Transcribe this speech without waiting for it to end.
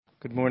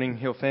Good morning,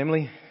 Hill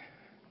family.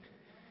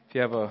 If you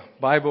have a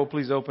Bible,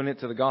 please open it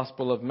to the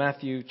Gospel of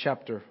Matthew,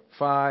 chapter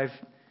 5.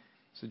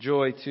 It's a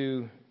joy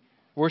to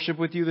worship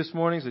with you this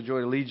morning. It's a joy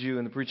to lead you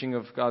in the preaching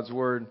of God's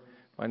Word.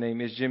 My name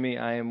is Jimmy.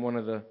 I am one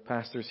of the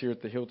pastors here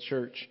at the Hill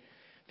Church.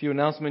 A few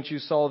announcements you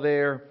saw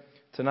there.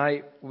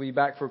 Tonight, we'll be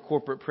back for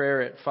corporate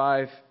prayer at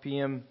 5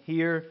 p.m.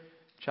 here.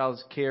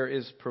 Child's care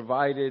is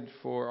provided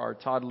for our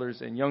toddlers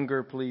and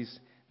younger. Please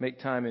make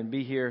time and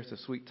be here. It's a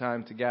sweet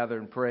time to gather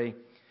and pray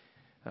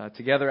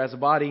together as a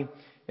body.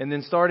 And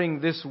then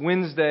starting this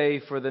Wednesday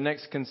for the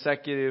next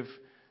consecutive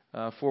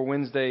 4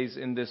 Wednesdays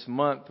in this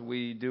month,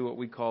 we do what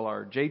we call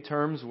our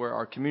J-terms, where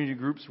our community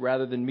groups,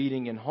 rather than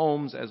meeting in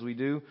homes as we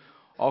do,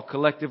 all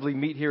collectively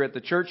meet here at the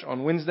church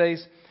on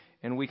Wednesdays,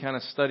 and we kind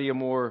of study a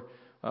more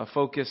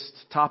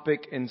focused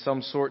topic in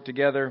some sort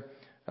together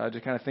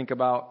to kind of think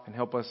about and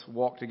help us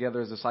walk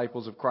together as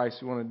disciples of Christ.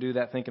 We want to do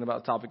that thinking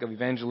about the topic of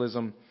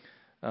evangelism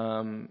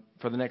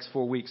for the next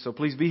 4 weeks. So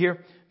please be here.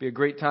 Be a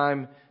great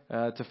time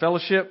to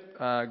fellowship,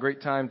 a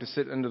great time to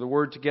sit under the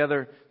Word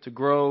together, to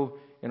grow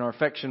in our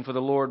affection for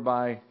the Lord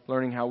by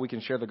learning how we can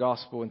share the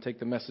gospel and take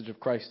the message of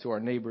Christ to our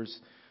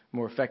neighbors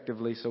more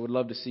effectively. So we'd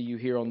love to see you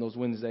here on those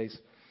Wednesdays.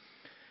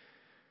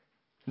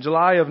 In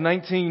July of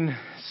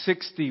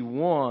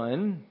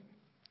 1961,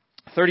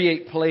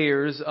 38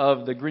 players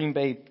of the Green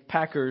Bay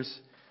Packers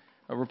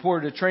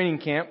reported a training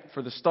camp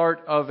for the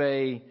start of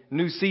a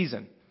new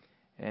season.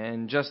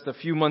 And just a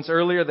few months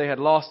earlier, they had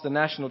lost the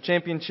national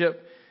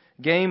championship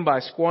game by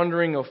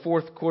squandering a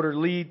fourth quarter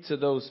lead to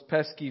those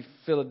pesky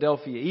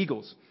Philadelphia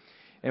Eagles.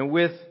 And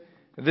with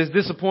this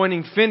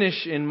disappointing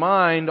finish in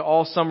mind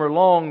all summer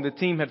long, the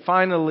team had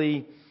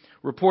finally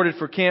reported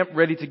for camp,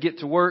 ready to get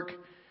to work.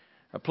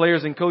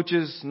 Players and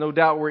coaches, no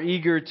doubt, were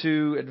eager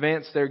to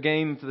advance their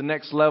game to the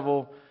next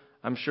level.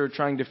 I'm sure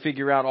trying to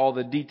figure out all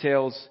the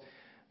details,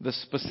 the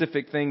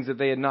specific things that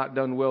they had not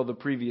done well the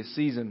previous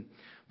season.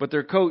 But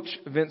their coach,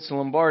 Vince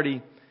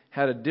Lombardi,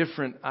 had a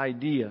different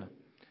idea.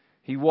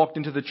 He walked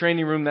into the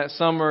training room that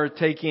summer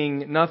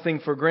taking nothing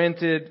for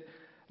granted.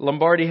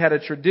 Lombardi had a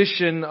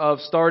tradition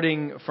of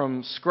starting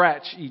from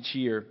scratch each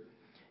year.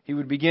 He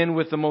would begin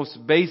with the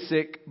most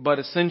basic but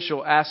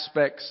essential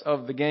aspects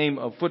of the game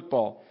of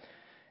football.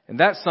 And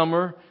that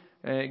summer,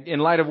 in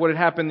light of what had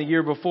happened the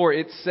year before,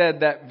 it said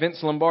that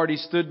Vince Lombardi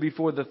stood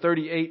before the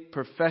 38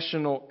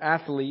 professional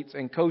athletes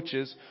and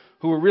coaches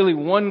who were really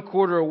one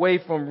quarter away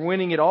from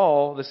winning it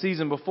all the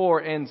season before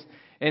and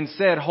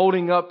said,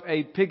 holding up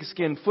a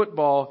pigskin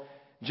football,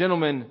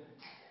 "Gentlemen,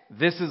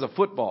 this is a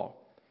football."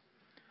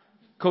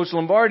 Coach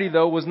Lombardi,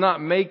 though, was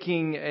not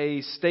making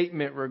a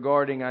statement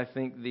regarding, I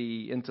think,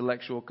 the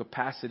intellectual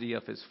capacity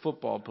of his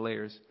football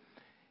players.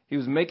 He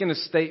was making a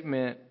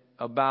statement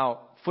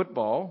about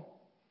football,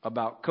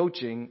 about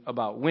coaching,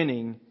 about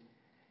winning.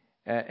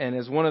 And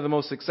as one of the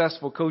most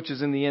successful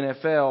coaches in the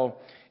NFL,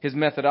 his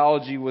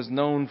methodology was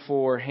known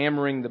for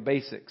hammering the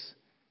basics.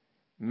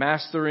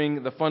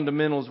 Mastering the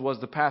fundamentals was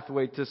the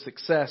pathway to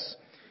success,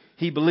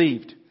 he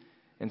believed.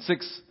 And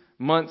 6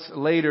 months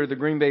later, the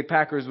Green Bay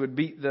Packers would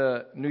beat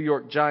the New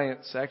York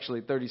Giants,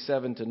 actually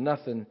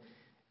 37-0,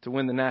 to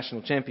win the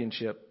national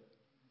championship.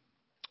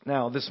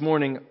 Now, this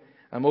morning,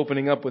 I'm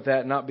opening up with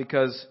that not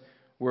because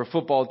we're a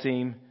football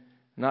team,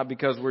 not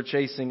because we're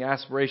chasing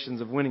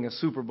aspirations of winning a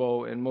Super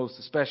Bowl, and most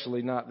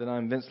especially not that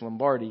I'm Vince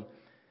Lombardi.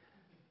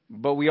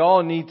 But we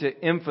all need to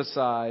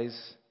emphasize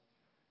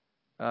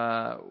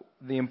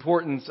the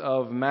importance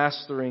of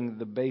mastering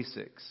the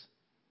basics.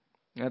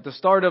 At the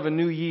start of a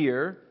new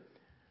year,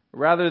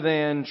 rather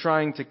than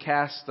trying to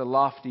cast a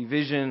lofty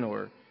vision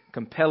or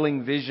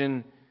compelling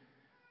vision,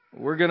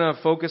 we're going to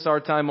focus our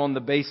time on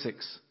the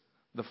basics,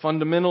 the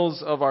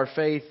fundamentals of our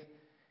faith,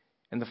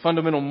 and the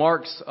fundamental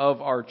marks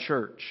of our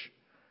church.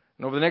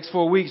 And over the next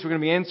 4 weeks, we're going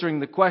to be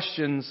answering the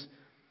questions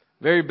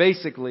very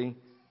basically: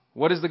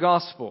 what is the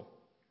gospel?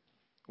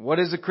 What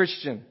is a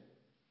Christian?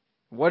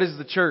 What is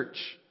the church?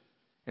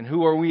 And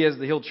who are we as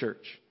the Hill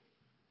Church?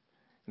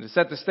 And to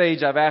set the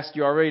stage, I've asked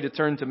you already to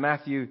turn to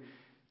Matthew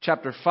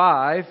chapter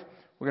 5.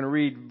 We're going to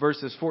read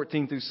verses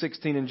 14 through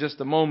 16 in just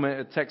a moment,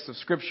 a text of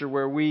Scripture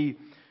where we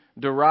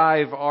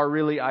derive our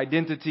really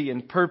identity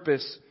and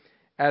purpose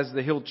as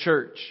the Hill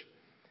Church.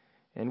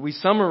 And we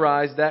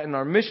summarize that in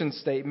our mission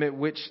statement,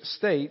 which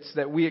states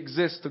that we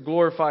exist to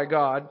glorify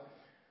God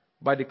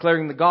by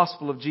declaring the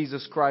gospel of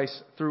Jesus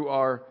Christ through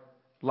our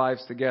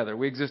lives together.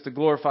 We exist to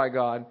glorify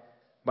God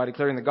by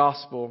declaring the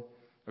gospel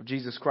of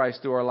Jesus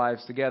Christ through our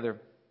lives together.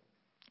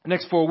 The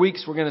next 4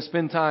 weeks, we're going to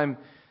spend time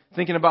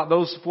thinking about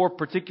those 4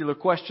 particular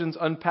questions,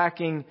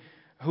 unpacking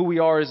who we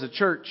are as a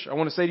church. I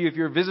want to say to you, if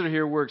you're a visitor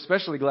here, we're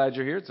especially glad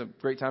you're here. It's a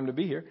great time to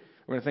be here.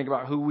 We're going to think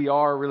about who we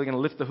are. We're really going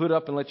to lift the hood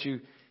up and let you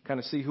kind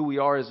of see who we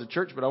are as a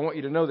church. But I want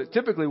you to know that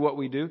typically what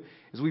we do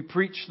is we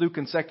preach through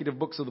consecutive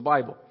books of the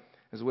Bible.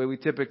 Is the way we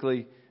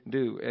typically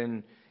do.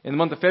 And in the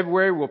month of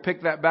February, we'll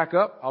pick that back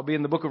up. I'll be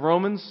in the book of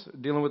Romans,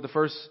 dealing with the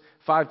first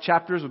 5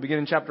 chapters. We'll begin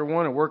in chapter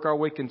 1 and work our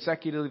way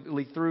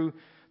consecutively through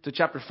to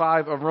chapter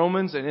 5 of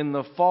Romans. And in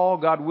the fall,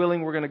 God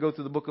willing, we're going to go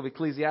through the book of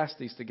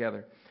Ecclesiastes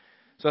together.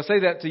 So I say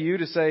that to you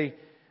to say,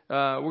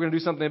 we're going to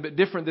do something a bit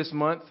different this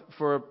month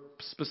for a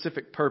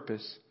specific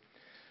purpose.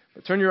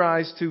 But turn your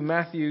eyes to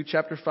Matthew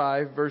chapter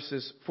 5,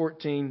 verses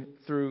 14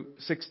 through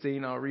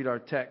 16. I'll read our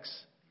text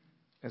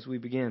as we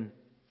begin.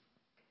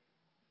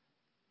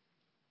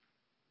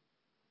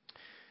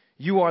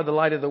 You are the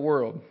light of the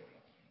world.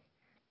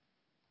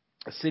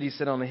 A city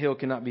set on a hill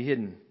cannot be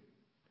hidden.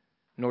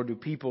 Nor do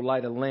people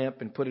light a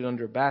lamp and put it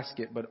under a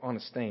basket, but on a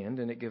stand,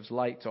 and it gives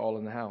light to all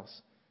in the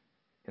house.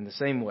 In the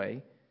same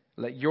way,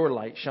 let your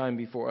light shine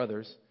before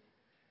others,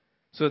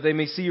 so that they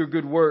may see your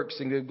good works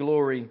and give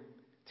glory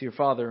to your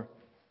Father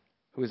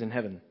who is in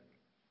heaven.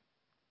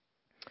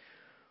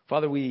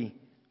 Father, we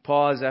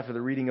pause after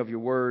the reading of your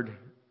word.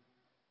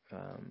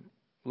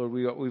 Lord,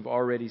 we've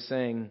already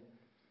sang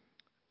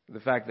the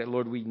fact that,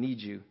 Lord, we need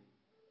you,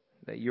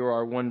 that you're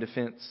our one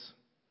defense,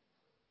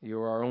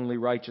 you're our only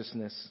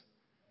righteousness.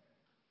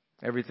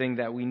 Everything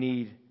that we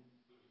need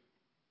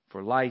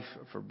for life,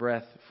 for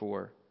breath,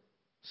 for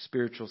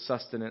spiritual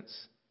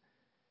sustenance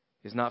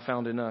is not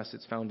found in us,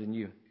 it's found in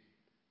you.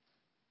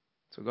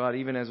 So God,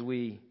 even as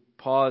we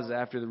pause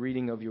after the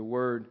reading of your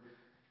word,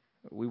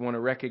 we want to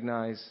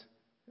recognize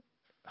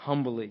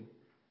humbly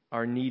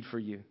our need for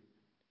you.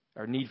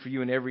 Our need for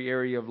you in every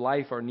area of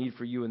life, our need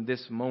for you in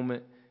this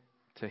moment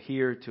to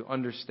hear, to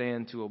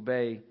understand, to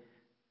obey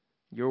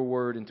your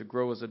word and to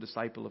grow as a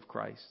disciple of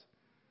Christ.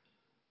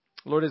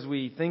 Lord, as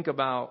we think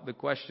about the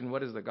question,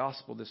 what is the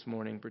gospel this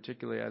morning,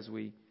 particularly as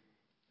we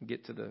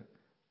get to the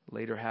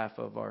later half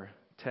of our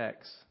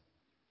text,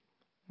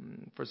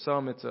 for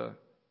some it's a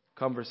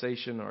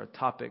conversation or a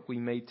topic we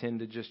may tend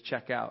to just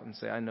check out and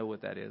say, I know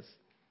what that is.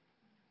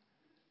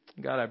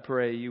 God, I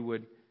pray you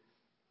would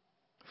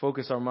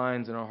focus our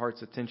minds and our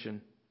hearts'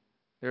 attention.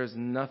 There is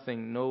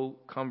nothing, no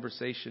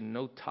conversation,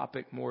 no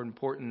topic more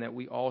important that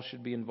we all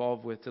should be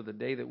involved with till the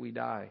day that we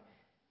die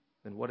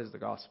than what is the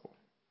gospel.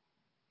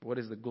 What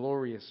is the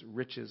glorious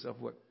riches of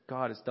what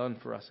God has done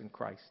for us in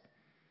Christ.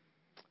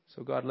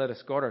 So God, let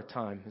us guard our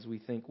time as we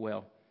think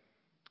well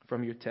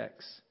from your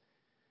text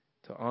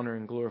to honor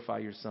and glorify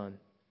your Son.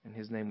 In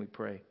his name we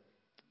pray.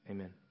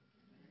 Amen.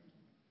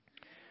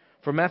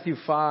 For Matthew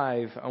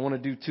 5, I want to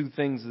do two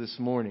things this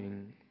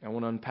morning. I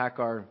want to unpack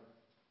our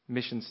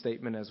mission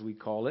statement, as we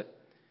call it.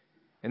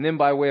 And then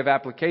by way of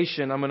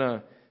application, we're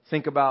going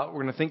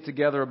to think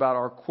together about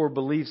our core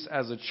beliefs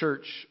as a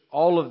church.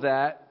 All of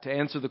that to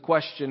answer the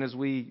question as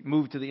we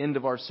move to the end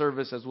of our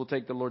service, as we'll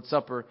take the Lord's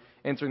Supper,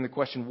 answering the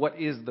question, what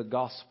is the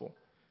gospel?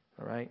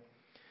 All right.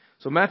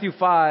 So Matthew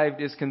 5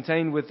 is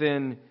contained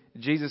within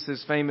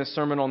Jesus' famous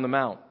Sermon on the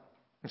Mount.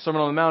 The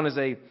Sermon on the Mount is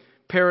a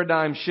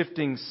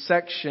paradigm-shifting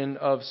section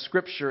of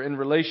Scripture in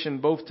relation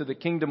both to the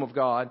kingdom of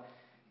God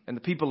and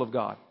the people of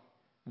God.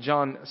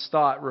 John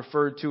Stott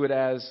referred to it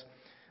as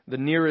the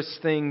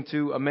nearest thing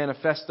to a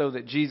manifesto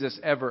that Jesus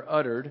ever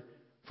uttered,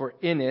 for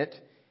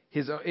it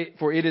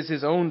is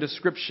his own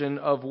description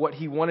of what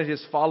he wanted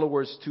his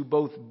followers to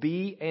both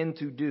be and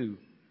to do.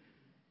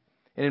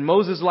 And in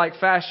Moses-like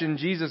fashion,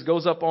 Jesus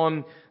goes up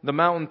on the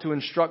mountain to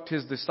instruct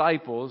his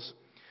disciples.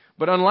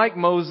 But unlike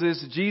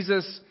Moses,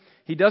 Jesus,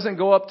 he doesn't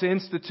go up to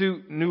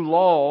institute new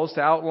laws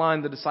to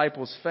outline the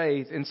disciples'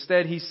 faith.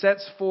 Instead, he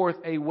sets forth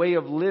a way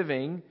of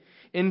living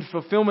in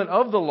fulfillment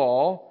of the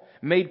law,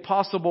 made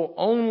possible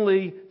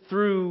only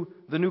through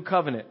the new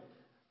covenant,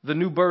 the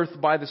new birth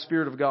by the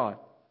Spirit of God.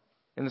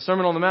 In the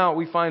Sermon on the Mount,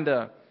 we find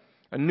a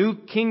new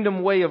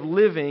kingdom way of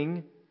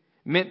living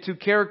meant to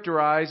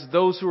characterize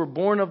those who are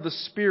born of the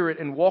Spirit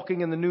and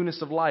walking in the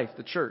newness of life,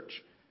 the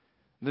church.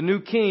 The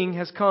new king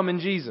has come in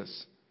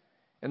Jesus.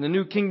 And the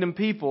new kingdom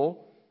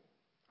people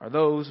are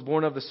those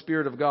born of the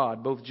Spirit of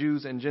God, both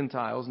Jews and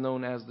Gentiles,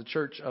 known as the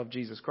church of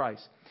Jesus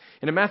Christ.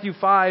 And in Matthew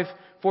 5,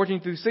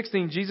 14 through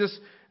 16, Jesus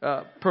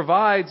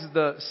provides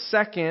the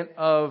second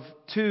of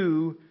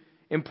two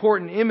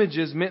important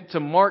images meant to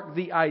mark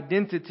the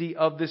identity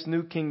of this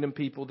new kingdom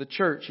people, the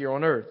church here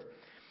on earth.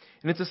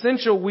 And it's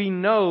essential we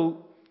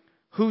know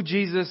who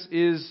Jesus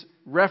is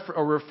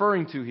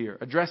referring to here,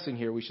 addressing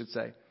here, we should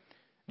say.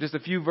 Just a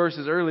few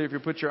verses earlier, if you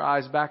put your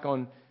eyes back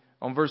on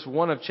verse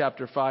 1 of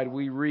chapter 5,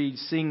 we read,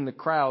 seeing the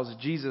crowds,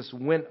 Jesus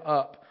went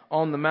up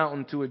on the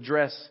mountain to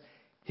address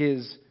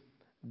his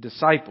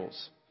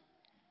disciples.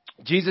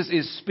 Jesus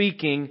is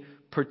speaking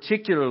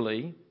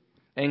particularly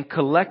and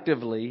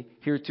collectively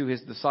here to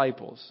his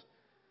disciples.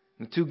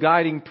 The two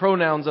guiding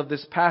pronouns of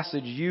this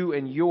passage, you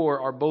and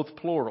your, are both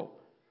plural.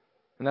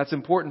 And that's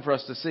important for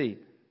us to see.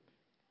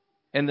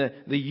 And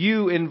the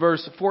you in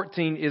verse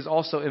 14 is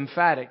also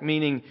emphatic,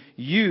 meaning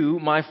you,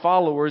 my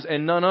followers,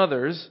 and none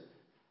others,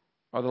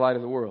 are the light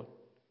of the world.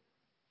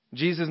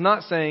 Jesus is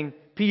not saying,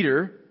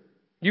 Peter,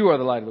 you are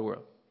the light of the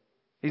world.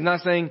 He's not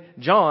saying,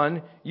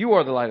 John, you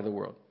are the light of the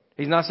world.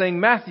 He's not saying,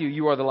 Matthew,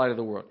 you are the light of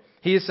the world.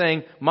 He is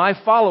saying, my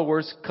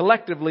followers,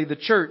 collectively, the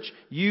church,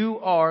 you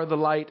are the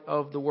light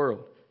of the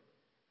world.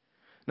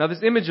 Now,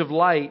 this image of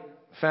light,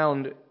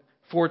 found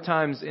 4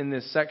 times in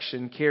this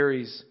section,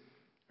 carries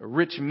a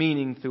rich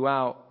meaning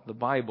throughout the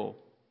Bible.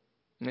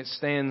 And it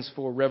stands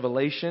for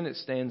revelation, it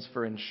stands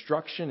for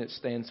instruction, it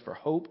stands for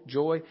hope,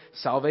 joy,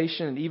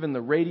 salvation, and even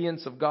the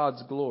radiance of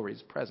God's glory,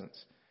 His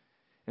presence.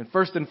 And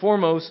first and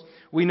foremost,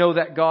 we know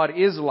that God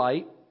is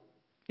light.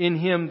 In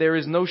Him there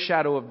is no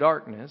shadow of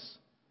darkness.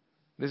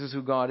 This is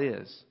who God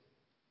is.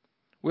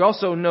 We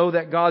also know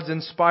that God's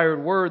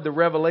inspired word, the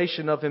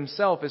revelation of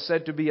Himself, is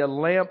said to be a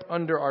lamp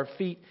under our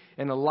feet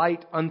and a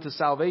light unto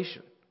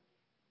salvation.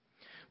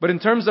 But in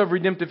terms of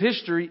redemptive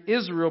history,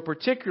 Israel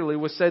particularly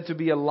was said to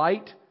be a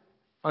light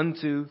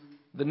unto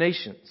the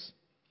nations.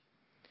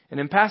 And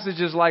in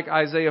passages like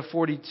Isaiah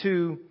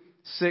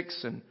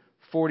 42:6 and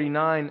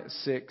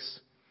 49:6,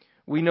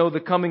 we know the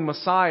coming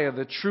Messiah,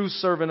 the true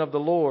servant of the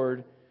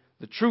Lord,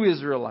 the true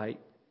Israelite,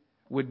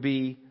 would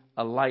be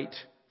a light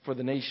for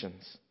the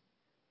nations.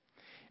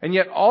 And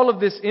yet all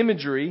of this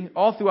imagery,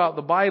 all throughout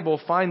the Bible,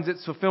 finds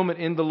its fulfillment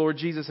in the Lord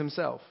Jesus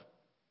Himself,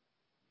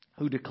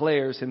 who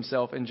declares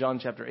Himself in John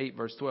chapter 8,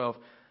 verse 12,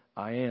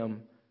 I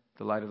am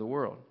the light of the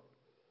world.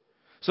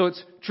 So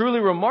it's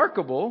truly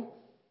remarkable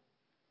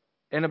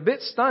and a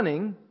bit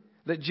stunning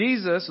that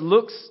Jesus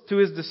looks to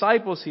His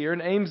disciples here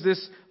and aims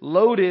this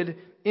loaded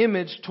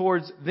image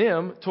towards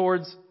them,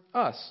 towards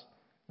us.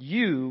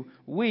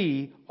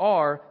 We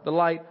are the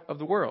light of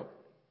the world.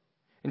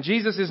 And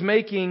Jesus is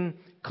making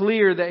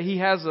clear that He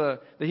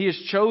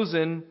has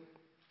chosen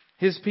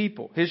His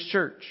people, His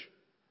church,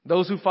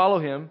 those who follow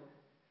Him,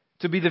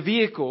 to be the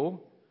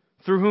vehicle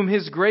through whom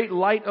His great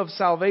light of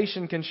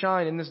salvation can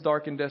shine in this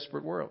dark and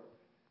desperate world.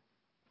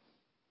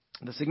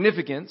 The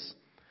significance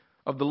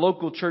of the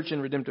local church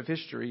in redemptive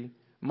history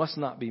must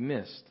not be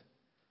missed.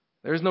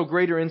 There is no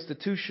greater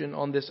institution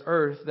on this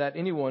earth that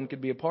anyone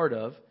could be a part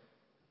of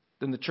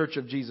than the Church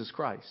of Jesus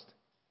Christ.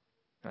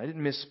 I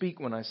didn't misspeak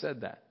when I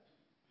said that.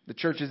 The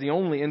church is the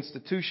only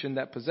institution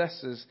that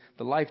possesses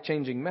the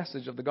life-changing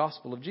message of the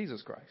gospel of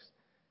Jesus Christ.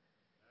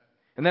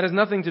 And that has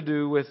nothing to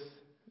do with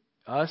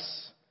us.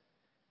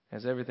 It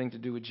has everything to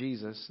do with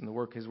Jesus and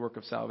His work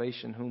of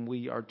salvation, whom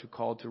we are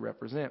called to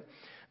represent.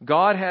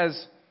 God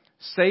has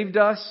saved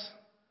us.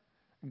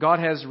 God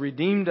has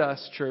redeemed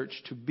us,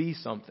 church, to be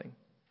something.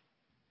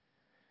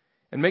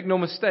 And make no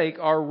mistake,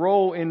 our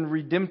role in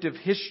redemptive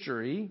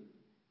history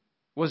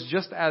was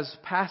just as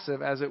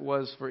passive as it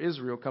was for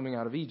Israel coming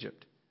out of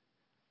Egypt.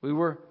 We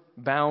were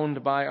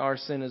bound by our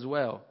sin as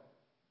well.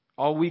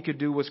 All we could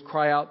do was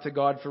cry out to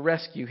God for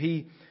rescue.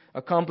 He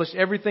accomplished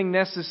everything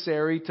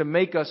necessary to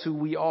make us who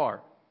we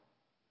are.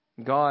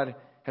 God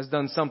has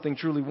done something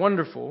truly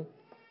wonderful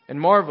and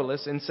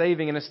marvelous in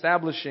saving and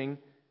establishing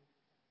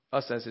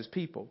us as His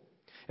people.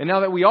 And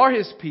now that we are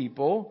His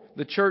people,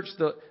 the church,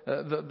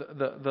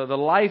 the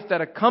life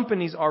that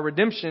accompanies our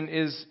redemption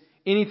is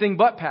anything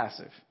but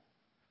passive.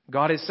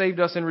 God has saved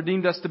us and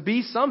redeemed us to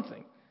be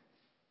something.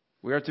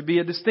 We are to be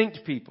a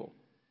distinct people,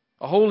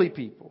 a holy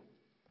people,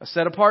 a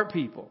set-apart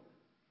people.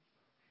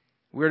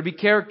 We are to be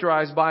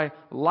characterized by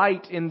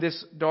light in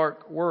this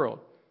dark world.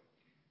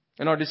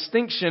 And our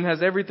distinction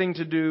has everything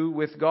to do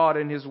with God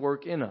and His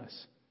work in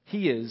us.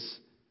 He is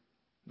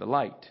the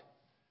light.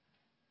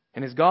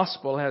 And His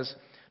gospel has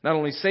not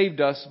only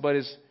saved us, but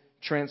is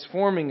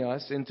transforming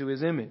us into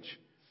His image.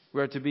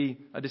 We are to be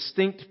a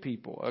distinct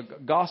people, a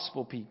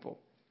gospel people,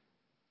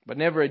 but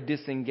never a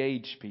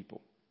disengaged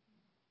people.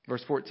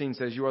 Verse 14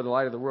 says, you are the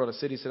light of the world. A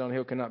city set on a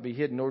hill cannot be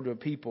hidden, nor do a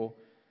people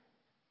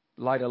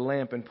light a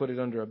lamp and put it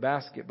under a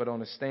basket, but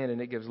on a stand,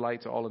 and it gives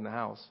light to all in the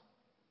house.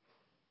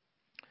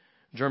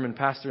 German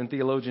pastor and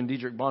theologian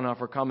Dietrich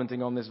Bonhoeffer,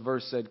 commenting on this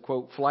verse, said,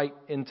 quote, flight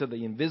into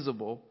the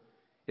invisible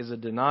is a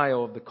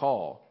denial of the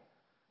call.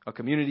 A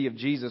community of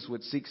Jesus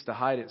which seeks to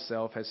hide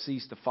itself has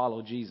ceased to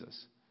follow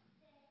Jesus.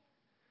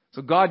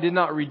 So God did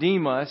not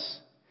redeem us.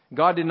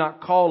 God did not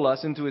call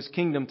us into His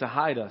kingdom to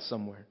hide us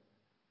somewhere.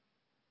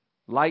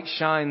 Light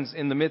shines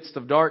in the midst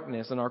of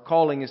darkness, and our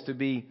calling is to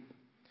be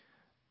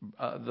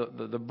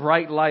the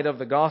bright light of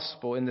the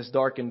gospel in this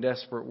dark and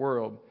desperate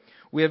world.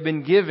 We have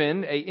been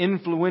given an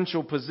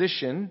influential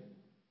position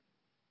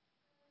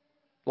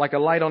like a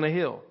light on a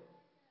hill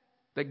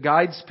that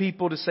guides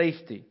people to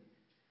safety.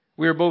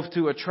 We are both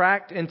to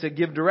attract and to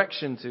give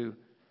direction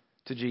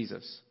to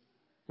Jesus.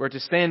 We're to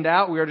stand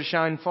out. We are to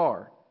shine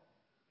far.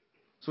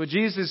 So what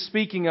Jesus is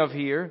speaking of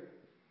here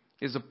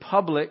is a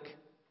public,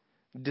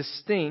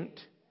 distinct,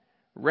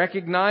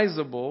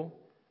 recognizable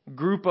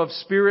group of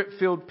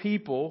Spirit-filled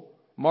people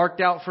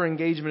marked out for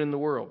engagement in the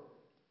world.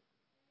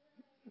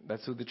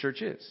 That's who the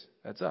church is.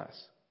 That's us.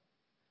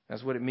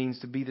 That's what it means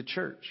to be the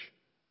church.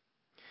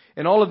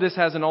 And all of this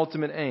has an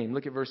ultimate aim.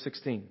 Look at verse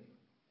 16.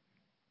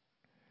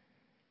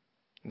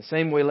 In the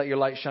same way, let your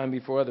light shine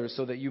before others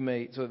so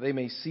that they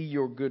may see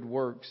your good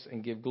works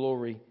and give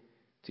glory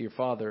to your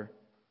Father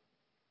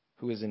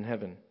who is in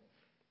heaven.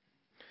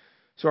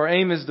 So our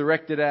aim is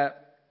directed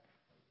at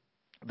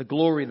the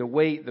glory, the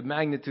weight, the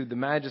magnitude, the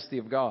majesty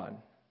of God.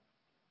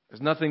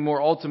 There's nothing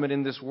more ultimate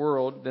in this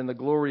world than the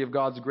glory of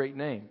God's great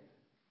name.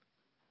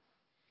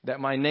 That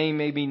my name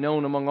may be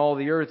known among all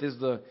the earth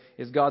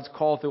is God's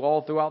call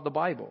all throughout the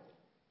Bible.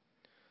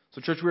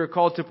 So church, we are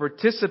called to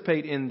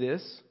participate in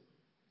this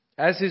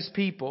as His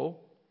people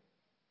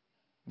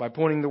by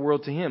pointing the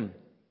world to Him.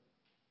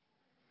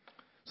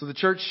 So the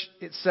church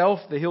itself,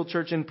 the Hill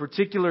Church in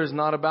particular, is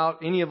not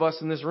about any of us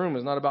in this room.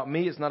 It's not about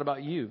me. It's not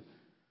about you.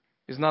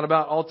 It's not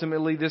about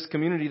ultimately this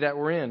community that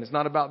we're in. It's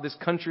not about this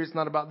country. It's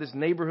not about this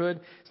neighborhood.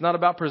 It's not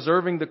about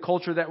preserving the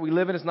culture that we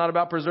live in. It's not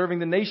about preserving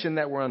the nation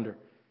that we're under.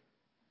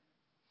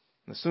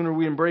 The sooner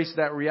we embrace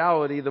that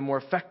reality, the more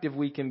effective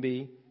we can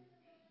be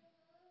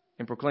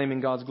in proclaiming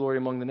God's glory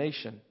among the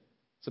nation.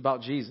 It's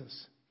about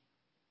Jesus.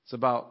 It's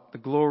about the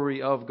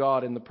glory of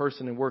God in the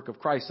person and work of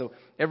Christ. So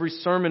every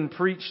sermon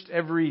preached,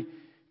 every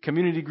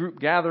community group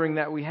gathering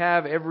that we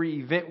have, every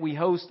event we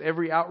host,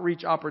 every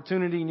outreach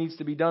opportunity needs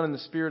to be done in the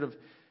spirit of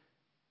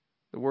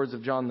the words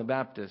of John the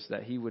Baptist,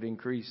 that he would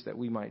increase, that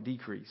we might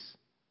decrease.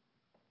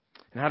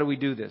 And how do we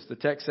do this? The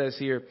text says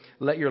here,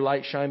 let your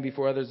light shine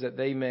before others that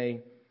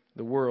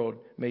the world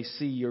may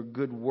see your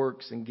good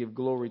works and give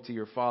glory to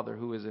your Father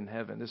who is in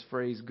heaven. This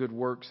phrase, good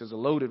works, is a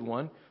loaded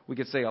one. We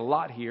could say a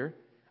lot here.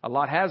 A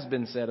lot has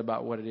been said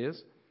about what it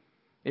is.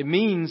 It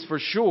means for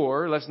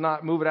sure, let's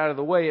not move it out of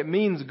the way, it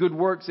means good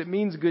works, it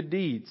means good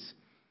deeds.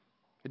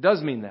 It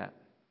does mean that.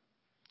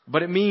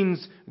 But it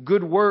means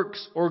good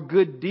works or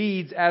good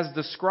deeds as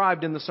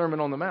described in the Sermon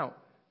on the Mount.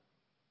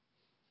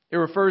 It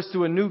refers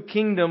to a new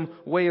kingdom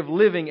way of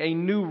living, a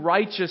new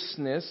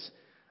righteousness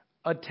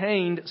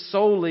attained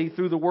solely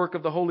through the work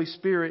of the Holy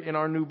Spirit in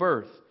our new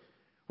birth,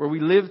 where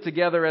we live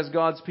together as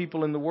God's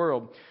people in the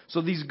world.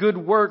 So these good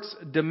works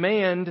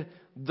demand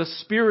the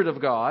Spirit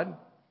of God,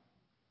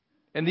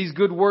 and these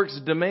good works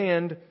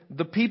demand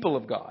the people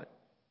of God.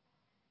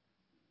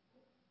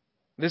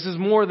 This is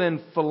more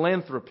than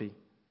philanthropy.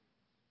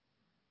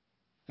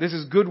 This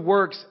is good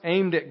works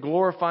aimed at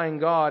glorifying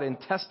God and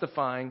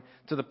testifying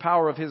to the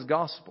power of His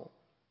gospel.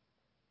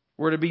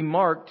 We're to be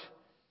marked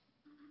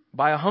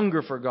by a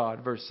hunger for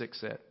God, verse 6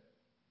 said.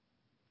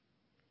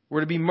 We're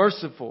to be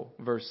merciful,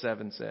 verse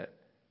 7 said.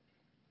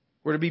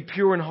 We're to be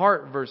pure in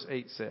heart, verse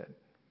 8 said.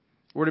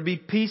 We're to be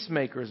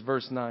peacemakers,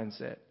 verse 9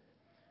 said.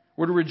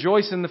 We're to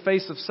rejoice in the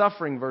face of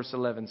suffering, verse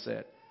 11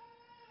 said.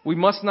 We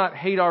must not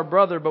hate our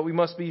brother, but we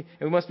must be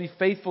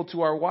faithful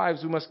to our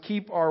wives. We must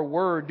keep our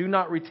word. Do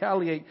not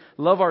retaliate.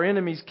 Love our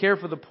enemies. Care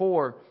for the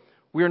poor.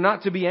 We are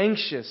not to be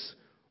anxious.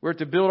 We're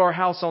to build our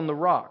house on the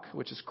rock,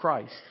 which is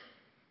Christ.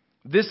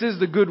 This is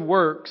the good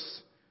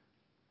works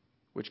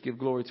which give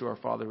glory to our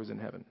Father who is in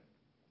heaven.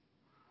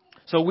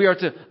 So we are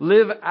to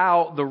live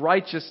out the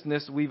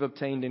righteousness we've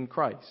obtained in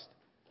Christ.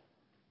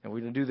 And we're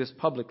going to do this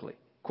publicly,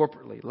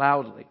 corporately,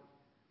 loudly,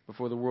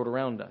 before the world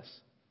around us.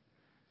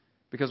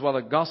 Because while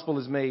the gospel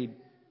is made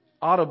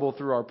audible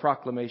through our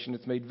proclamation,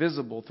 it's made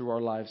visible through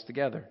our lives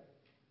together.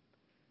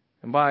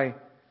 And by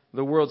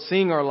the world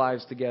seeing our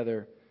lives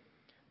together,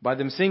 by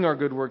them seeing our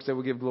good works, they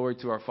will give glory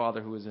to our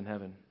Father who is in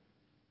heaven.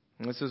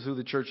 And this is who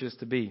the church is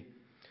to be.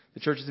 The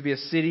church is to be a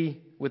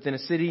city within a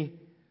city,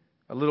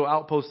 a little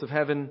outpost of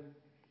heaven.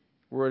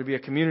 We're to be a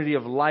community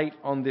of light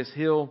on this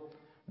hill,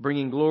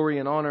 bringing glory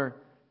and honor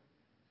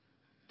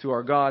to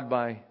our God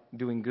by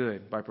doing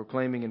good, by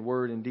proclaiming in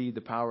word and deed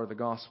the power of the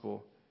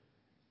gospel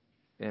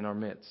in our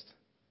midst.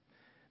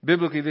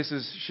 Biblically, this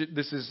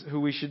is who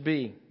we should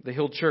be, the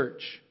Hill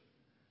Church.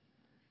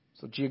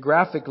 So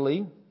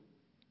geographically,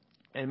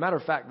 and matter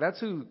of fact, that's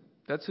who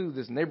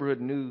this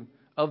neighborhood knew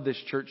of this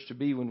church to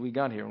be when we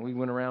got here. When we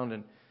went around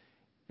and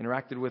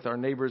interacted with our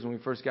neighbors when we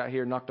first got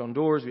here, knocked on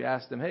doors, we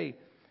asked them, hey,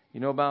 you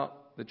know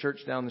about the church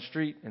down the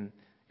street? And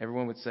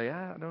everyone would say,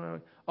 I don't know.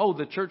 Oh,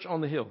 the church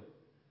on the hill.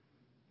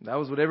 That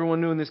was what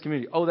everyone knew in this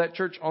community. Oh, that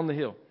church on the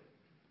hill.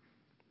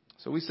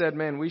 So we said,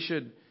 man, we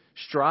should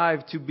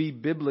strive to be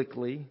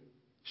biblically,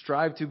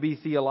 strive to be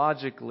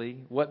theologically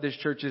what this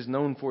church is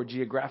known for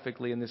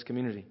geographically in this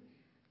community.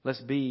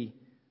 Let's be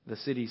the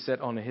city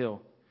set on a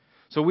hill.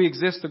 So we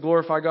exist to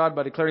glorify God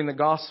by declaring the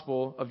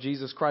gospel of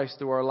Jesus Christ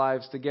through our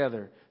lives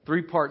together.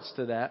 3 parts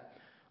to that.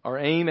 Our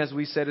aim, as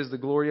we said, is the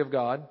glory of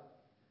God.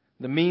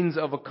 The means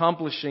of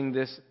accomplishing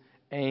this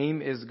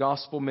aim is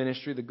gospel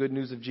ministry, the good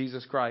news of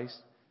Jesus Christ.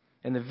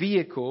 And the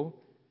vehicle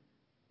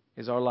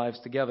is our lives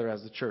together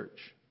as the church.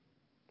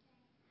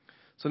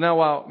 So now,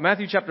 while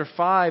Matthew chapter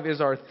 5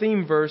 is our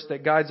theme verse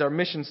that guides our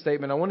mission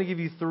statement, I want to give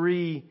you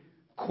 3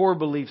 core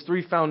beliefs,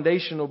 3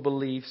 foundational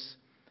beliefs,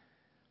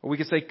 or we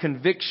could say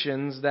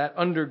convictions that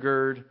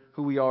undergird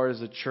who we are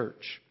as a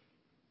church.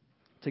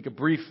 Take a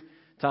brief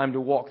time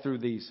to walk through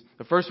these.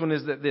 The first one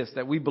is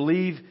that we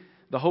believe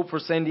the hope for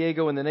San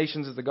Diego and the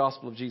nations is the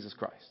gospel of Jesus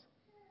Christ.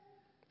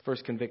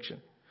 First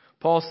conviction.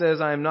 Paul says,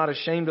 I am not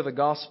ashamed of the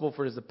gospel,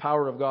 for it is the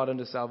power of God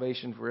unto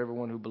salvation for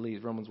everyone who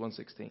believes. Romans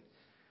 1:16.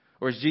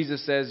 Or as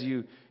Jesus says,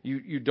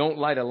 you don't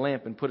light a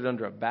lamp and put it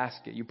under a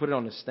basket. You put it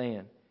on a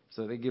stand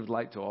so that it gives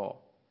light to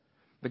all.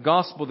 The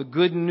gospel, the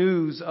good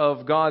news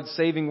of God's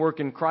saving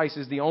work in Christ,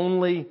 is the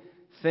only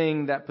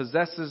thing that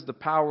possesses the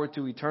power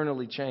to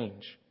eternally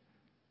change.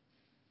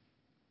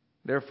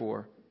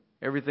 Therefore,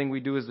 everything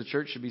we do as the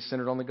church should be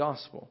centered on the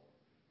gospel.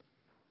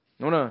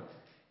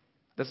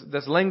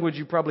 That's language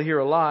you probably hear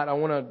a lot. I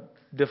want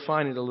to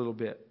define it a little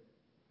bit.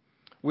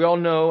 We all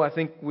know, I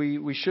think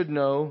we should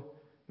know,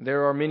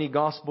 there are many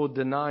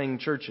gospel-denying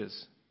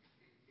churches.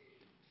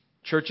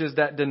 Churches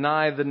that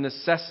deny the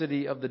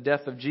necessity of the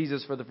death of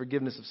Jesus for the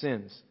forgiveness of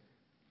sins.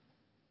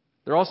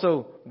 There are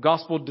also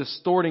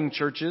gospel-distorting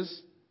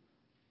churches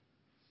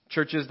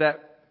churches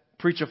that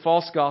preach a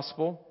false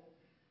gospel.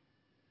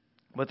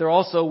 But there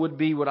also would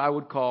be what I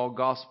would call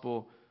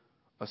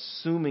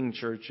gospel-assuming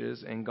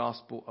churches and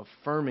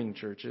gospel-affirming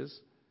churches.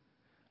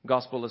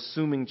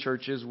 Gospel-assuming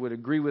churches would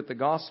agree with the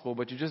gospel,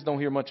 but you just don't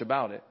hear much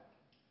about it.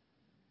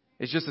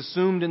 It's just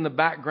assumed in the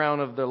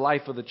background of the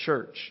life of the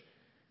church.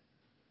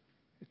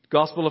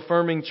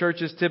 Gospel-affirming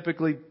churches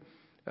typically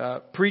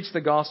preach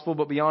the gospel,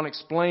 but beyond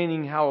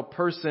explaining how a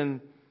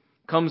person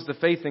comes to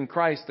faith in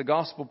Christ, the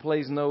gospel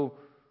plays no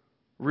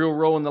real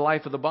role in the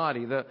life of the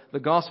body. The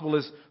gospel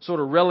is sort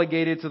of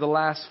relegated to the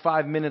last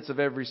 5 minutes of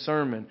every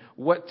sermon.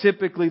 What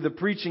typically the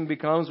preaching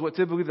becomes, what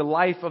typically the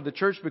life of the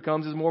church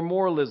becomes, is more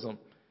moralism.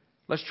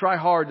 Let's try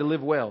hard to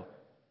live well.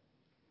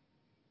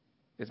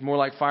 It's more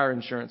like fire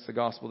insurance, the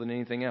gospel, than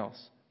anything else.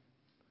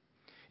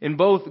 In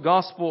both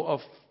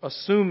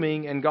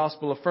gospel-assuming and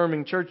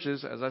gospel-affirming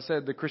churches, as I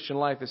said, the Christian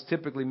life is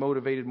typically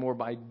motivated more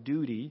by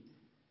duty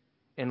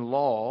and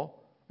law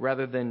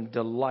rather than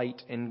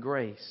delight and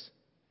grace.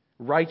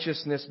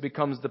 Righteousness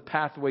becomes the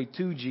pathway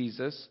to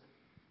Jesus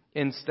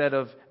instead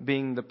of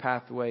being the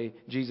pathway,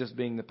 Jesus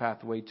being the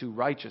pathway to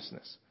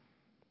righteousness.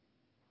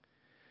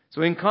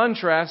 So in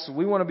contrast,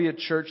 we want to be a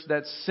church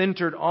that's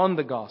centered on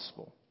the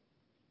gospel.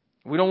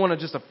 We don't want to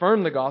just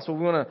affirm the gospel.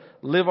 We want to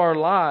live our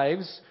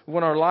lives. We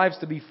want our lives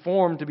to be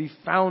formed, to be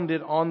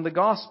founded on the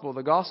gospel.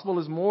 The gospel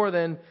is more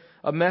than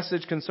a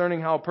message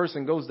concerning how a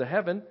person goes to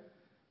heaven.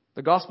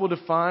 The gospel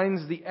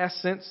defines the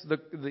essence,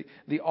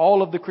 the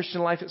all of the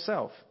Christian life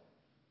itself.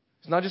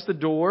 It's not just the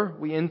door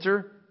we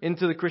enter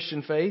into the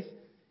Christian faith.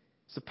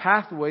 It's the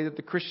pathway that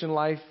the Christian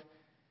life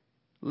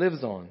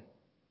lives on,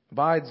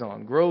 abides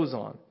on, grows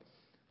on.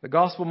 The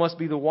gospel must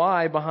be the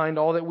why behind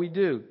all that we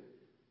do.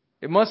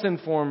 It must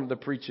inform the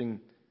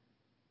preaching.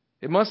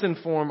 It must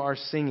inform our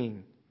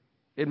singing.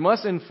 It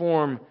must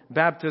inform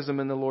baptism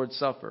in the Lord's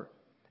Supper.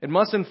 It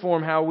must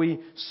inform how we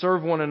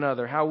serve one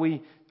another, how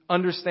we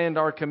understand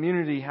our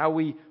community, how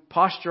we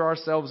posture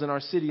ourselves in our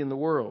city and the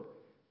world.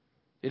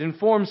 It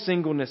informs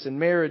singleness and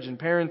marriage and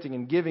parenting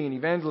and giving and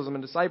evangelism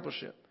and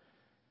discipleship.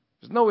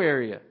 There's no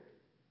area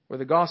where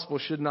the gospel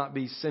should not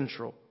be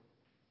central.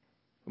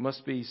 It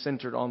must be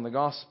centered on the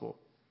gospel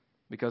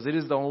because it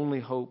is the only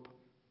hope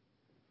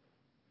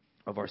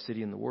of our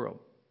city and the world.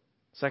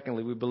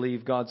 Secondly, we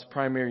believe God's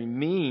primary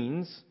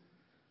means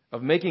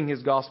of making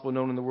His gospel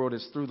known in the world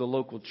is through the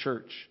local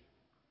church,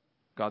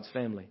 God's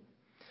family.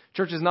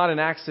 Church is not an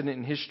accident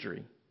in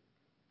history.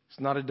 It's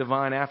not a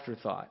divine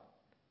afterthought.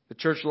 The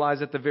church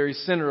lies at the very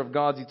center of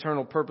God's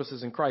eternal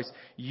purposes in Christ.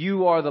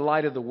 You are the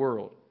light of the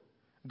world.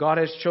 God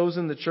has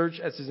chosen the church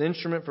as His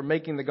instrument for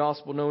making the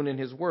gospel known in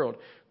His world.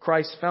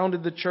 Christ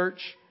founded the church,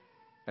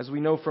 as we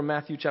know from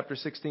Matthew chapter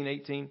 16,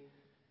 18.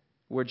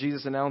 Where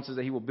Jesus announces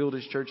that He will build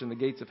His church and the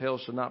gates of hell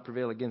shall not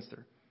prevail against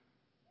her.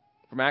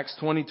 From Acts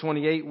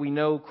 20:28, we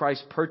know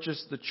Christ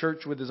purchased the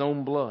church with His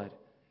own blood.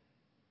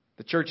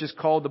 The church is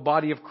called the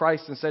body of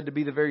Christ and said to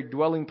be the very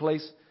dwelling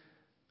place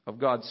of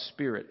God's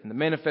Spirit and the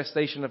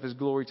manifestation of His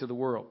glory to the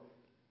world.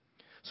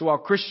 So while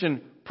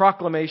Christian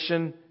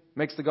proclamation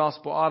makes the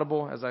gospel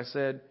audible, as I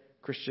said,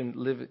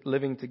 Christian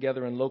living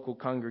together in local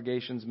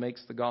congregations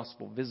makes the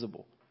gospel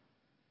visible.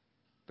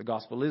 The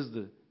gospel is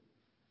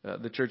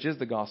the church is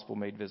the gospel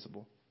made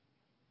visible.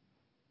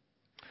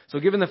 So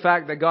given the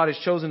fact that God has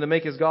chosen to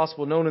make His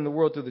gospel known in the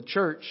world through the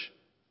church,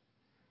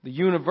 the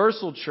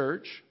universal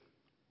church,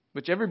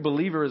 which every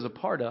believer is a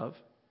part of,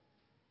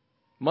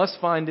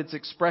 must find its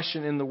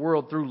expression in the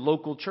world through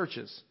local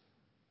churches.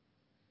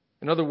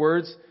 In other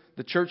words,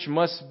 the church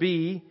must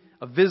be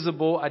a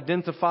visible,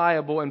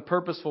 identifiable, and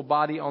purposeful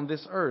body on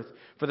this earth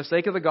for the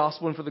sake of the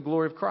gospel and for the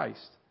glory of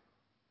Christ.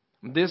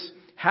 This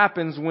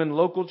happens when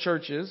local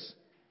churches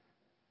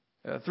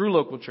through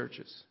local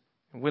churches,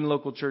 and when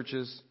local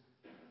churches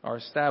are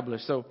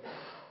established. So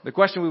the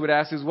question we would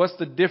ask is, what's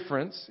the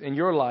difference in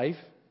your life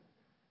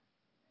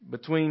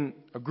between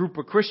a group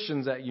of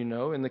Christians that you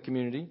know in the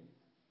community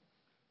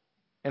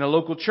and a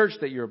local church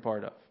that you're a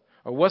part of?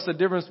 Or what's the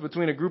difference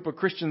between a group of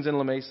Christians in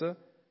La Mesa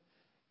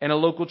and a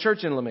local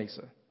church in La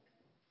Mesa?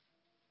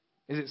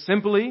 Is it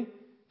simply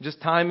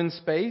just time and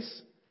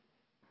space?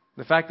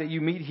 The fact that you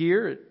meet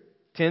here at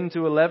 10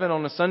 to 11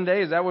 on a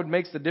Sunday, is that what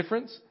makes the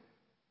difference?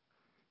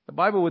 The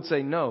Bible would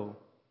say no.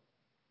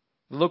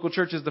 The local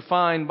church is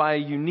defined by a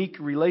unique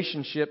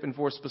relationship and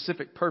for a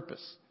specific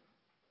purpose.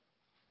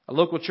 A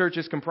local church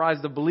is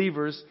comprised of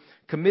believers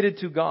committed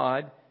to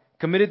God,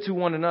 committed to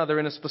one another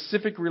in a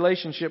specific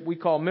relationship we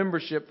call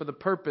membership for the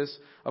purpose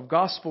of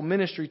gospel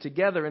ministry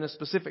together in a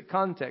specific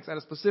context, at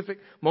a specific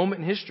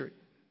moment in history.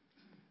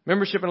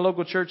 Membership in a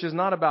local church is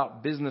not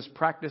about business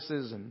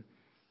practices and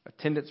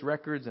attendance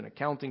records and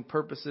accounting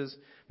purposes.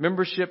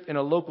 Membership in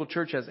a local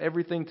church has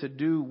everything to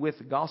do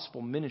with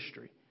gospel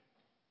ministry.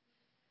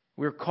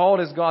 We're called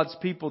as God's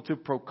people to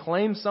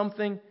proclaim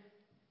something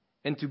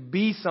and to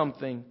be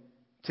something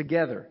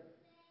together.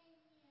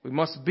 We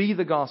must be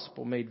the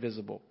gospel made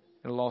visible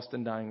in a lost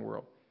and dying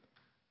world.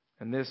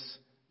 And this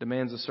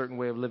demands a certain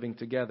way of living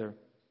together.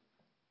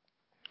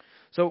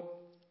 So,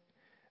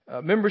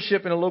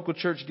 membership in a local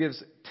church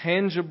gives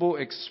tangible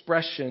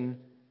expression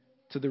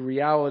to the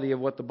reality of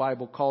what the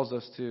Bible calls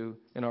us to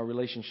in our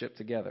relationship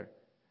together.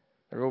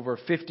 There are over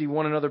 50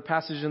 one another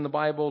passages in the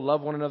Bible.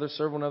 Love one another,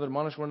 serve one another,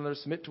 admonish one another,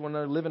 submit to one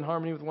another, live in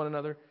harmony with one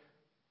another.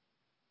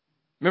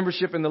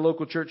 Membership in the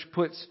local church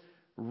puts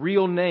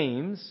real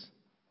names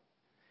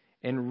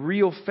and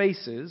real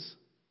faces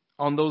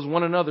on those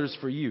one another's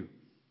for you.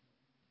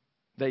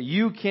 That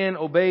you can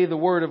obey the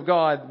Word of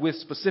God with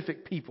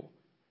specific people.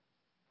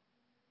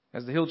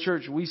 As the Hill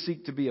Church, we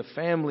seek to be a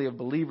family of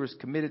believers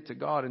committed to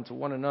God and to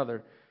one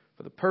another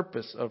for the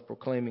purpose of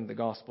proclaiming the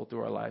gospel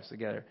through our lives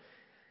together.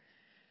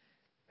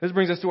 This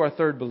brings us to our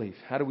third belief.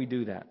 How do we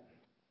do that?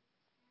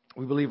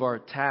 We believe our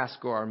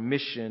task or our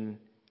mission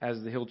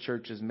as the Hill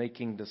Church is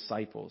making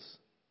disciples.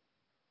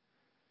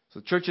 So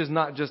the church is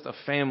not just a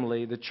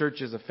family. The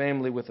church is a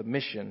family with a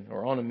mission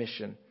or on a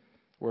mission.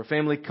 We're a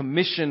family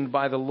commissioned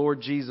by the Lord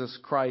Jesus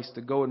Christ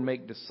to go and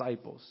make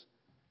disciples.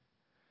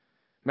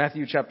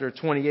 Matthew chapter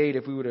 28,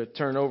 if we were to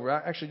turn over,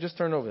 actually just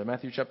turn over there,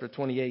 Matthew chapter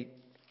 28.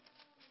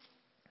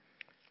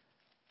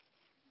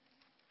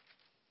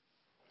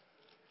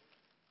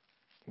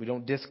 We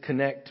don't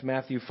disconnect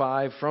Matthew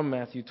 5 from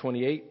Matthew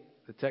 28.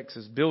 The text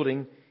is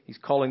building. He's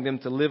calling them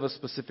to live a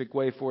specific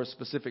way for a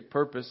specific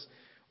purpose.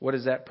 What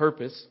is that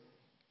purpose?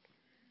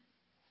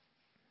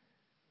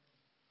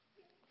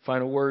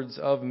 Final words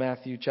of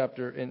Matthew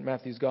chapter in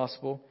Matthew's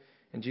gospel.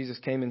 And Jesus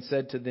came and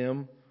said to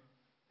them,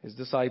 his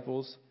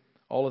disciples,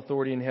 all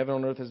authority in heaven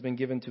and on earth has been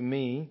given to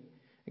me.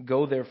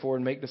 Go therefore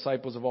and make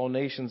disciples of all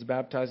nations,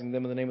 baptizing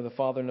them in the name of the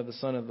Father and of the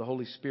Son and of the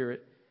Holy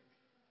Spirit,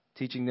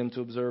 teaching them to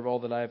observe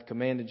all that I have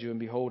commanded you. And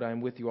behold, I am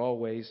with you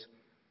always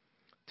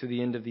to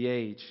the end of the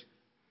age.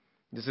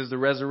 This is the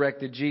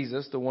resurrected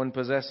Jesus, the one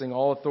possessing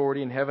all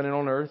authority in heaven and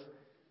on earth.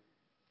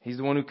 He's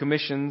the one who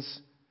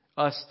commissions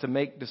us to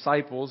make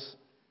disciples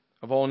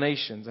of all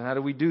nations. And how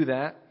do we do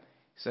that?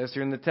 It says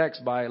here in the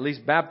text, by at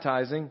least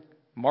baptizing,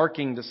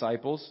 marking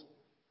disciples,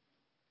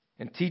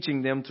 and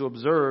teaching them to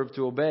observe,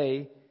 to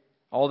obey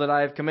all that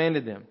I have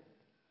commanded them.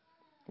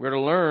 We're to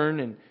learn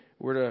and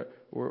we're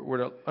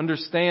to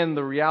understand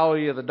the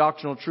reality of the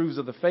doctrinal truths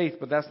of the faith,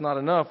 but that's not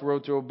enough. We're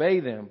to obey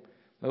them.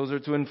 Those are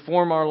to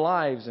inform our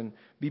lives and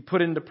be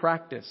put into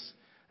practice.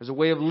 There's a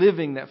way of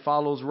living that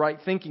follows right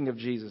thinking of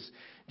Jesus.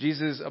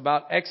 Jesus is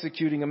about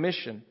executing a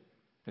mission.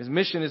 His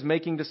mission is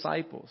making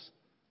disciples.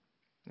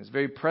 His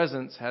very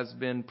presence has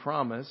been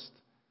promised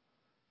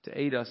to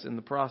aid us in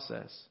the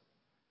process.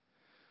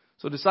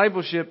 So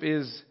discipleship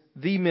is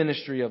the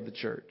ministry of the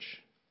church.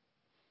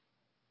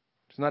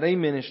 It's not a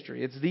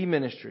ministry, it's the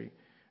ministry.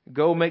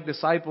 Go make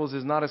disciples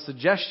is not a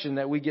suggestion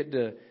that we get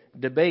to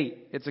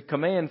debate. It's a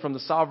command from the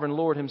sovereign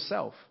Lord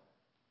himself.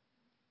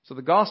 So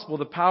the gospel,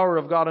 the power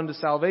of God unto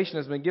salvation,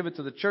 has been given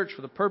to the church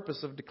for the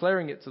purpose of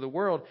declaring it to the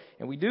world.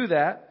 And we do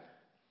that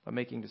by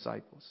making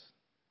disciples,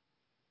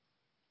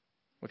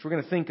 which we're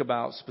going to think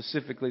about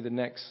specifically the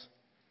next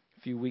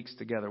few weeks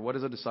together. What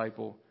is a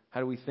disciple? How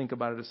do we think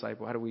about a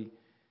disciple? How do we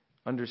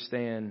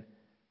understand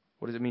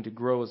what does it mean to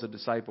grow as a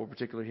disciple,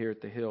 particularly here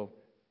at the Hill?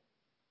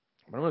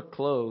 But I'm going to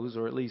close,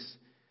 or at least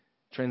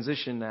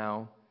transition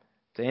now,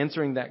 to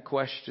answering that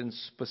question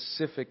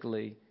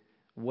specifically,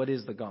 what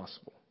is the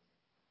gospel?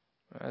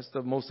 That's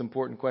the most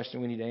important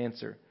question we need to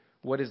answer.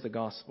 What is the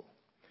gospel?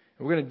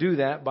 And we're going to do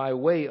that by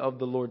way of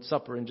the Lord's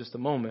Supper in just a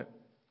moment.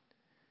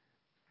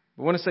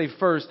 I want to say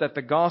first that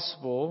the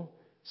gospel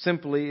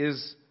simply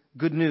is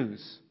good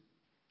news.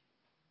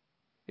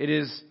 It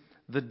is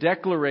the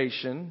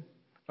declaration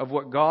of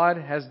what God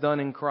has done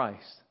in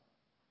Christ.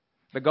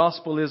 The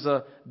gospel is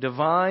a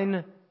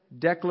divine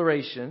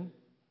declaration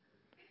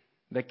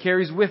that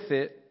carries with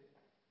it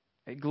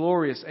a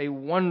glorious, a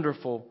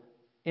wonderful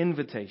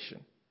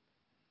invitation.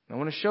 I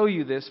want to show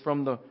you this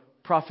from the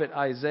prophet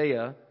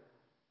Isaiah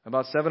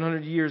about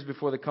 700 years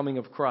before the coming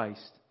of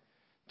Christ.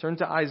 Turn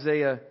to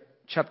Isaiah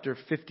chapter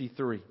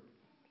 53.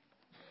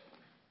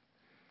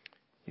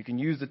 You can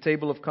use the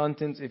table of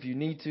contents if you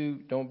need to.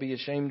 Don't be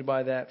ashamed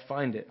by that.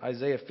 Find it.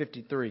 Isaiah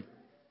 53.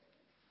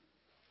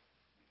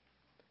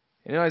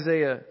 In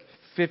Isaiah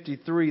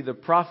 53, the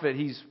prophet,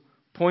 he's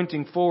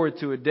pointing forward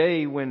to a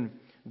day when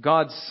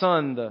God's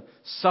Son, the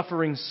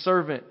suffering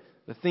servant,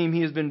 the theme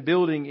he has been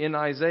building in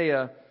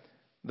Isaiah,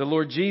 the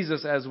Lord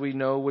Jesus, as we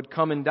know, would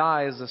come and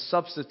die as a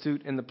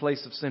substitute in the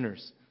place of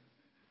sinners.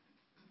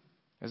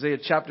 Isaiah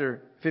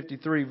chapter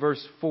 53,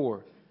 verse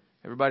 4.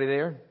 Everybody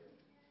there?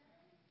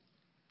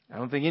 I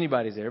don't think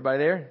anybody's there. Everybody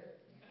there?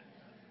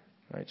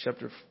 All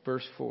right,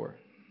 verse 4.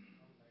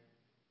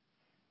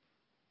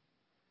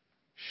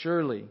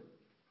 Surely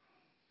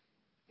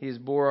he has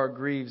bore our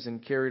griefs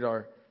and carried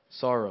our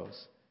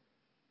sorrows.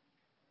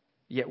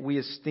 Yet we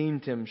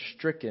esteemed him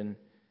stricken,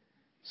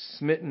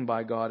 smitten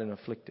by God, and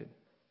afflicted.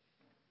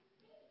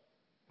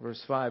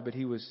 Verse 5, but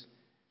he was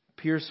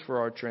pierced for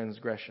our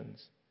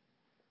transgressions.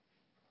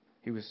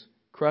 He was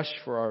crushed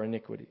for our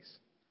iniquities.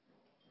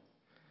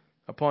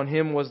 Upon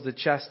him was the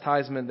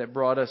chastisement that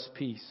brought us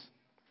peace.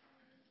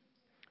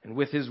 And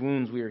with his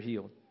wounds we are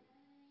healed.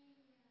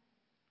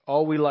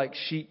 All we like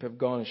sheep have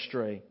gone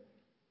astray.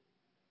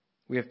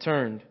 We have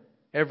turned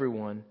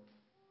everyone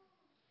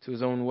to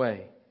his own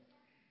way.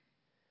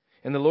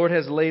 And the Lord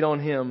has laid on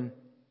him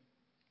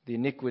the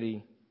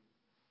iniquity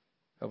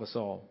of us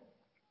all.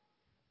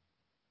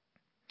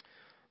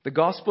 The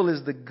gospel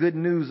is the good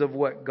news of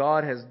what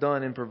God has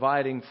done in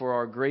providing for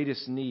our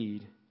greatest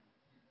need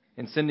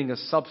and sending a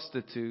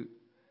substitute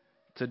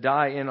to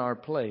die in our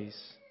place,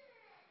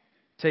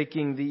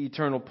 taking the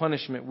eternal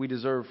punishment we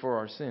deserve for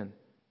our sin.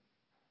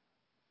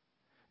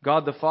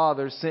 God the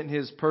Father sent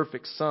His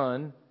perfect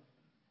Son,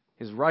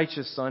 His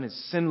righteous Son,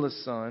 His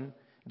sinless Son,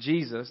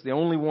 Jesus, the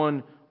only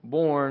one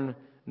born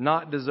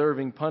not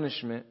deserving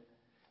punishment,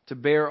 to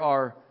bear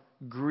our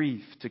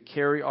grief, to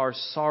carry our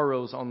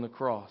sorrows on the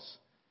cross.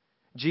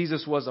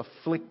 Jesus was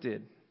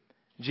afflicted.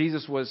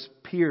 Jesus was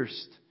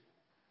pierced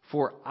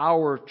for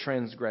our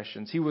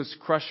transgressions. He was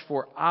crushed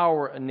for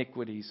our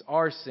iniquities,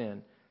 our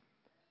sin.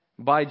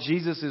 By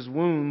Jesus'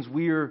 wounds,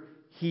 we are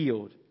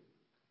healed.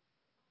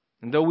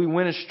 And though we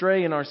went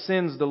astray in our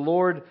sins, the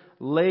Lord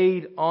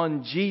laid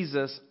on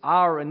Jesus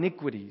our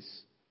iniquities.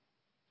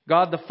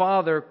 God the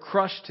Father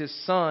crushed His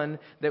Son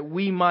that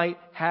we might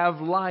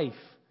have life.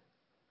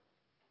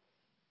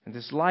 And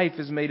this life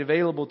is made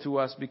available to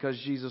us because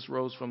Jesus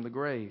rose from the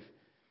grave,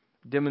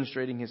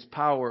 demonstrating His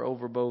power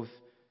over both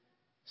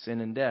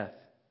sin and death.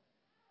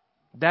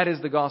 That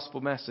is the gospel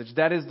message.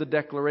 That is the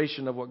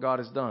declaration of what God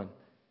has done.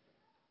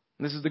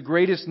 And this is the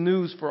greatest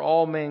news for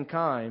all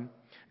mankind.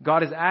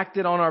 God has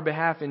acted on our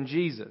behalf in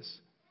Jesus.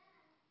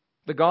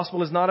 The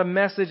gospel is not a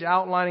message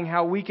outlining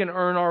how we can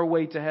earn our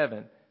way to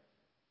heaven.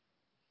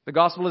 The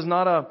gospel is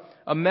not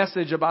a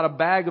message about a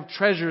bag of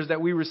treasures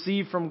that we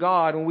receive from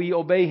God when we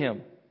obey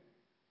Him.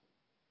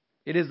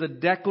 It is the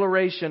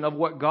declaration of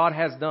what God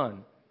has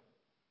done.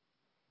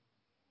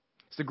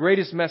 It's the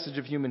greatest message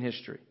of human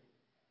history.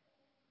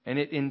 And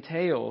it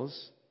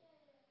entails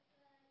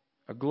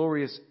a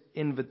glorious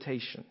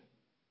invitation.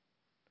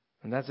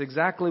 And that's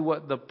exactly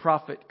what the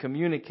prophet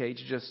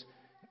communicates just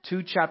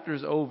 2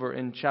 chapters over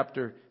in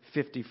chapter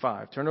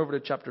 55. Turn over to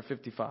chapter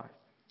 55.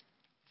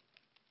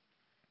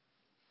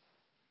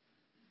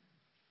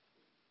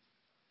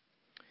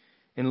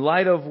 In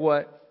light of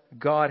what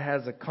God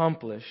has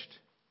accomplished,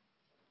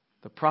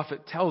 the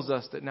prophet tells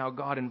us that now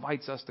God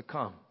invites us to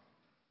come.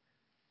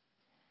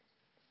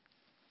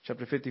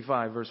 Chapter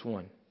 55, verse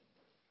 1.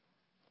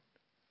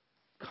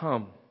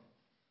 Come,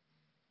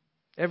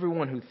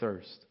 everyone who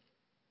thirsts,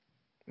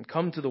 and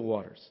come to the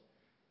waters.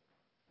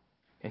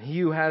 And he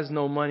who has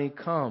no money,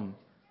 come,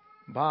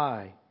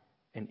 buy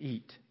and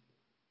eat.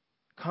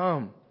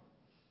 Come,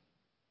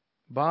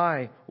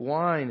 buy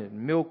wine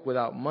and milk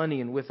without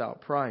money and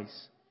without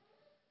price.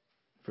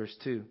 Verse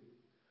 2.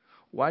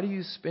 Why do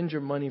you spend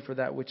your money for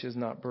that which is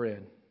not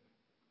bread,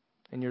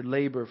 and your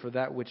labor for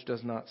that which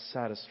does not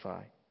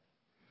satisfy?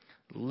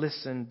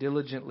 Listen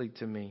diligently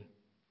to me,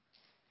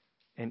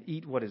 and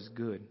eat what is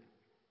good.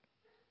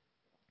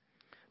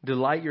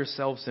 Delight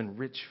yourselves in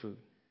rich food.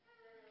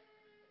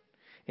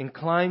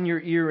 Incline your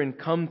ear and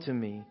come to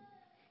me.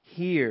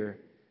 Hear,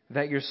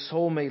 that your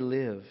soul may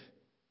live.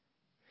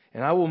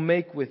 And I will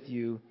make with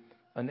you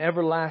an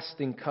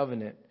everlasting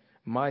covenant,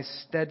 my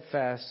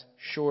steadfast,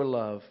 sure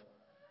love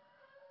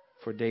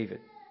for David.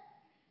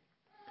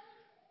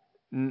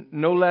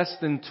 No less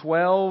than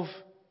 12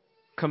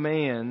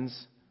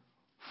 commands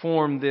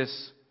form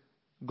this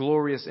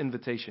glorious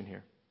invitation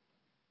here.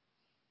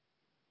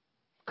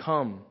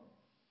 Come,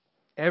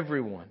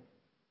 everyone,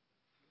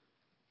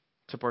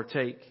 to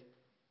partake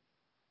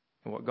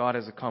in what God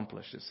has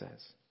accomplished, it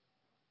says.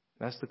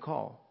 That's the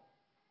call.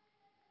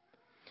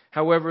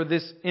 However,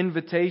 this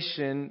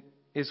invitation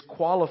is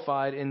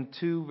qualified in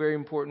 2 very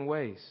important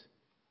ways.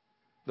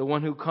 The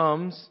one who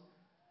comes,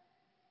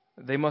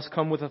 they must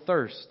come with a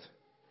thirst.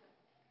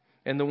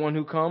 And the one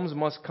who comes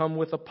must come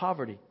with a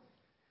poverty.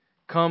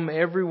 Come,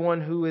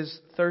 everyone who is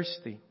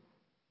thirsty.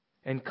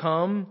 And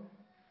come,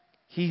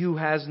 he who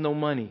has no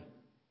money.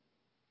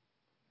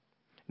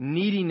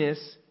 Neediness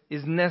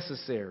is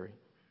necessary.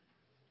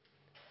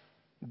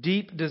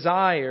 Deep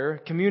desire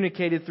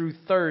communicated through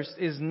thirst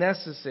is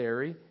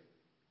necessary,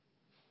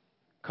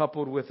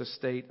 coupled with a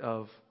state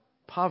of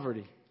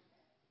poverty.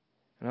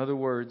 In other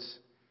words,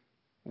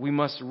 we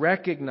must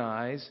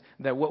recognize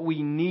that what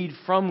we need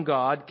from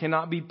God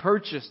cannot be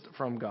purchased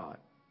from God,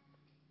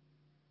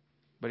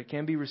 but it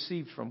can be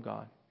received from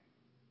God.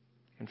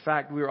 In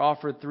fact, we are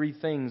offered 3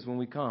 things when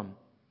we come.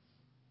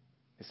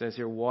 It says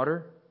here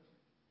water.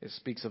 It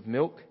speaks of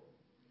milk.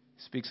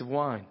 It speaks of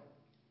wine.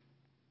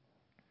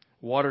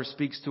 Water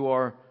speaks to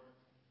our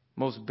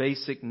most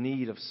basic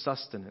need of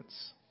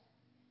sustenance.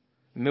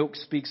 Milk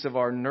speaks of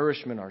our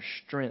nourishment, our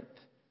strength.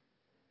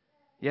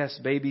 Yes,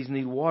 babies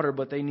need water,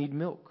 but they need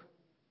milk.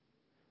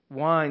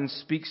 Wine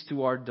speaks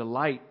to our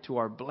delight, to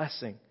our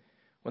blessing.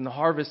 When the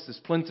harvest is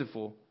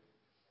plentiful,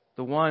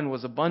 the wine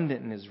was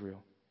abundant in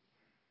Israel,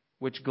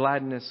 which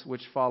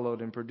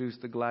followed and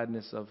produced the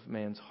gladness of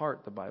man's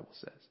heart, the Bible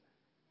says.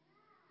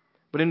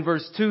 But in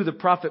verse 2, the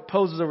prophet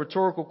poses a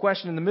rhetorical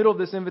question in the middle of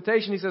this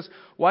invitation. He says,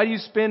 why do you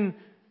spend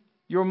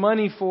your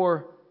money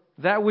for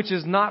that which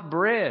is not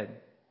bread,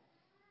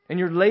 and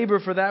your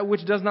labor for that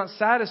which does not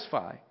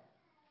satisfy?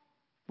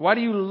 Why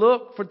do you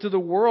look to the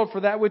world for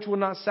that which will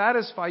not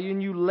satisfy you,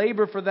 and you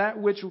labor for that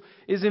which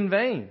is in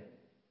vain?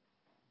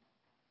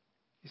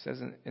 He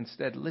says,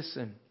 instead,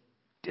 listen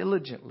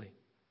diligently.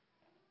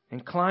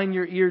 Incline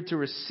your ear to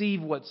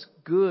receive what's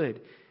good.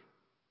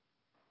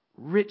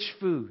 Rich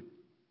food.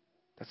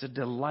 That's a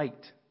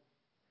delight.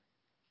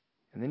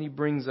 And then he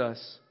brings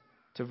us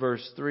to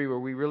verse 3, where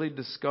we really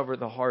discover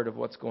the heart of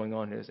what's going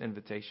on in his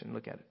invitation.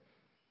 Look at it.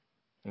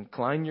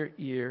 Incline your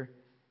ear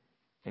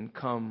and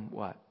come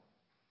what?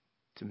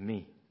 To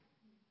me.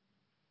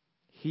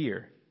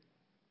 Hear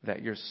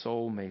that your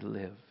soul may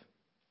live.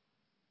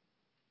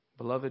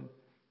 Beloved,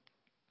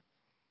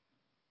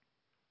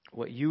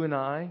 what you and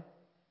I,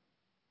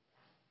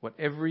 what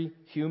every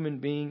human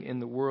being in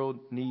the world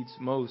needs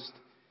most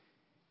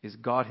is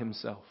God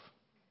himself.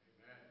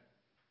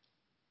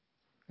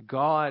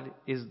 God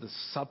is the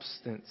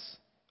substance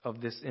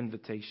of this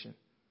invitation.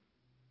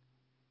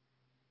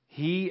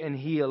 He and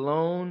He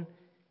alone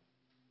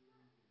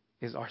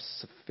is our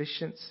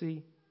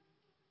sufficiency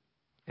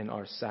and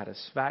our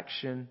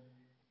satisfaction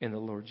in the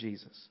Lord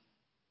Jesus.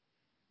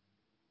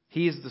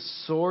 He is the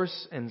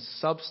source and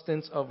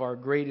substance of our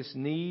greatest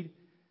need,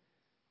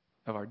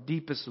 of our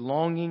deepest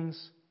longings,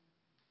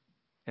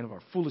 and of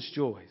our foolish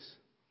joys.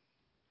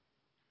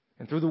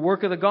 And through the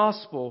work of the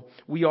gospel,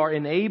 we are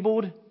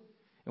enabled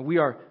and we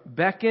are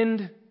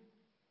beckoned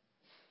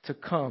to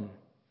come,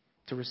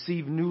 to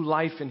receive new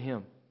life in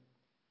Him.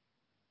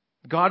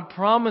 God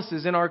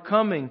promises in our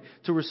coming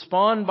to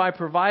respond by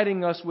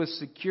providing us with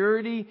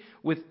security,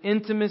 with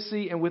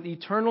intimacy, and with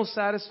eternal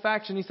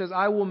satisfaction. He says,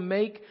 I will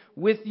make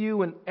with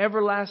you an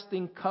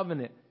everlasting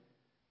covenant,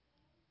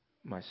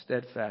 my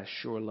steadfast,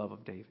 sure love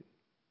of David.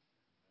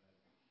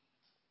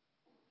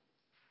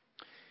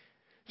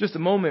 Just a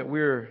moment,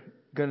 we're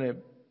going to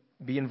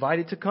be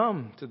invited to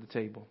come to the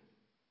table.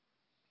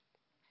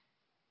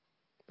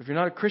 If you're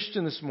not a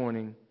Christian this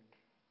morning,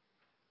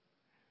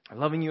 I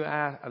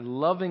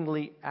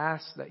lovingly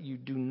ask that you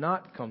do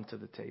not come to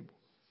the table.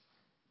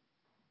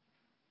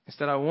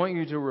 Instead, I want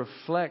you to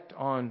reflect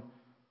on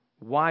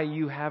why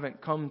you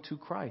haven't come to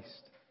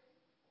Christ.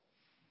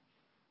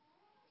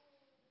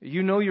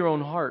 You know your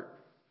own heart.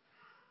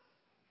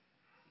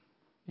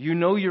 You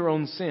know your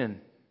own sin.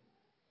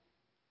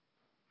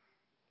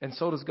 And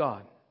so does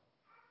God.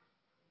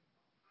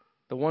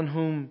 The one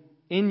whom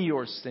in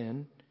your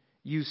sin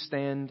you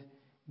stand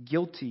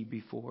guilty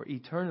before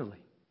eternally.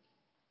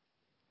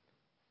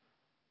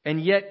 And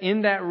yet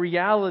in that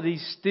reality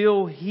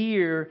still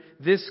hear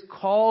this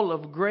call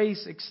of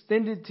grace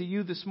extended to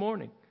you this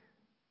morning.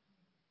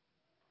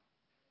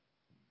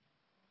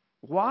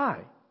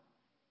 Why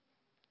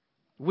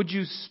would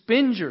you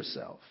spend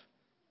yourself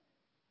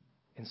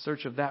in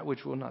search of that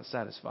which will not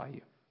satisfy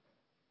you?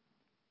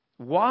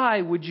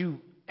 Why would you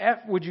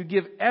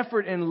give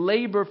effort and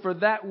labor for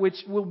that which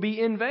will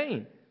be in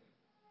vain?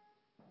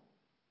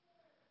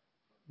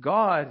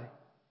 God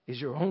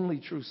is your only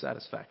true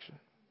satisfaction.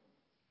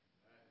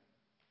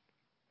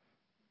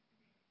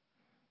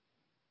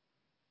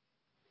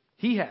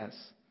 He has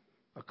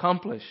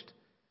accomplished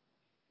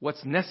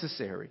what's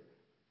necessary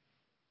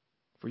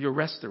for your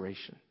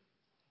restoration.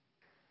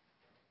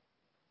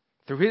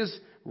 Through His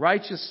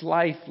righteous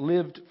life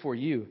lived for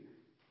you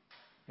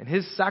and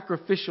His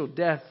sacrificial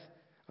death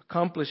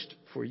accomplished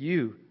for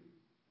you,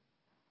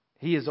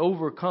 He has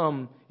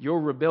overcome your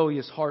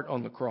rebellious heart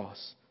on the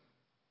cross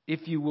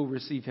if you will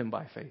receive Him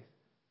by faith.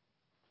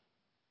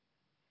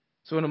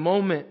 So in a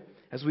moment,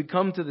 as we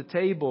come to the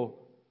table,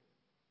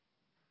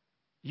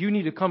 you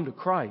need to come to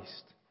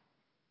Christ.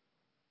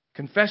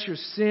 Confess your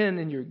sin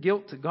and your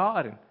guilt to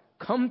God and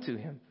come to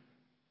Him.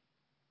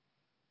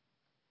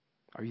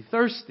 Are you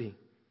thirsty?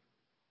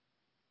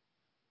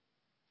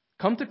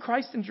 Come to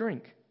Christ and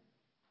drink.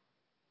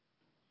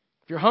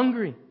 If you're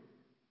hungry,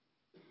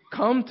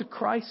 come to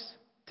Christ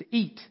to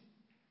eat.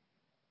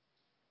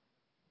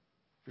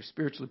 If you're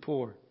spiritually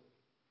poor,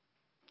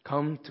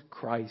 come to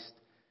Christ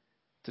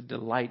to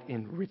delight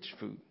in rich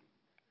food.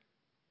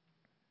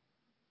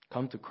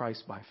 Come to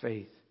Christ by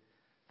faith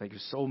that your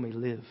soul may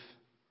live.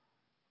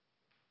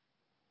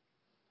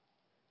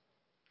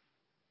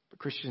 But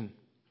Christian,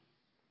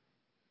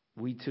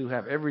 we too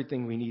have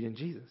everything we need in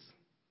Jesus.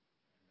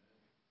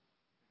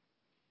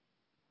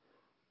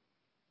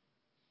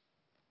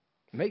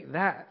 Make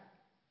that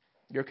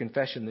your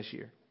confession this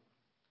year.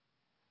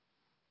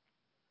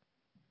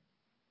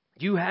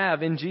 You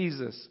have in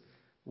Jesus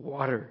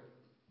water.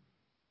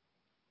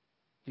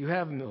 You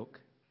have milk.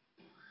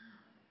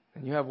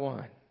 And you have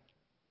wine.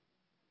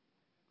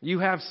 You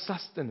have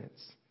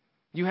sustenance.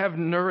 You have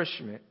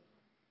nourishment.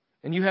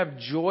 And you have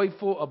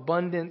joyful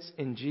abundance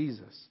in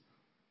Jesus.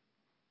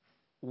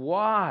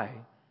 Why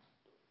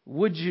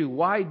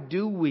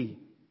do we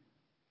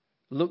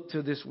look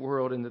to this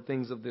world and the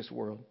things of this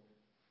world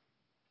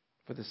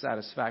for the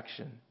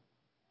satisfaction,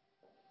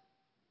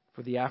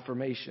 for the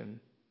affirmation,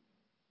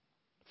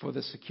 for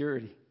the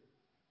security,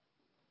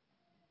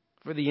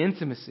 for the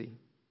intimacy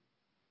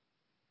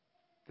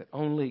that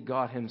only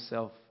God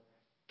Himself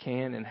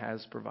can and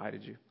has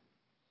provided you?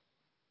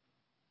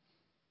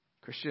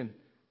 Christian,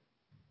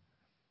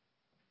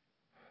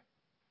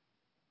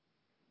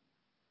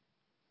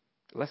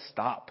 Let's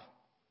stop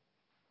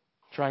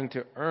trying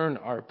to earn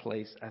our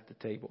place at the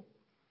table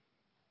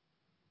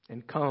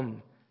and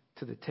come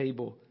to the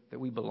table that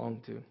we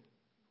belong to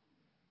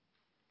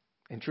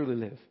and truly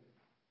live.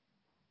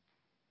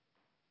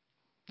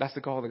 That's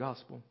the call of the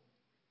gospel.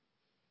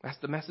 That's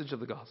the message of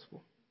the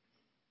gospel.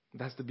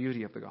 That's the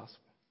beauty of the gospel.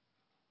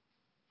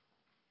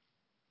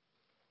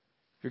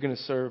 If you're going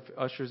to serve,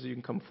 ushers, you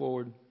can come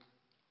forward.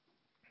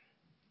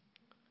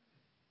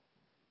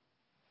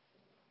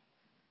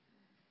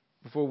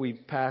 Before we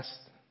pass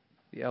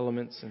the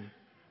elements, and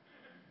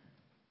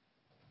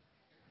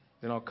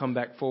then I'll come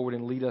back forward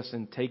and lead us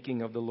in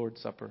taking of the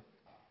Lord's Supper.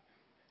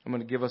 I'm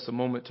going to give us a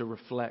moment to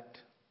reflect.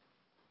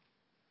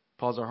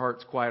 Pause our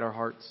hearts, quiet our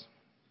hearts,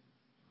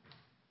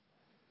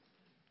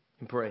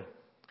 and pray.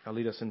 I'll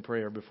lead us in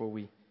prayer before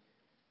we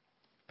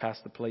pass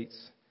the plates.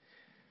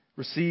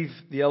 Receive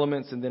the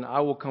elements, and then I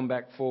will come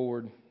back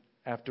forward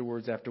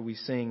afterwards after we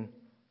sing,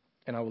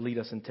 and I will lead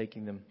us in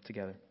taking them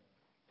together.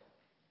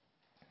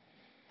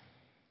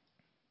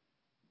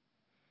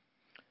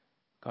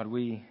 God,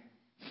 we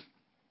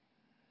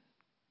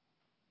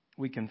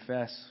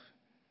confess,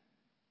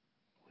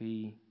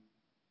 we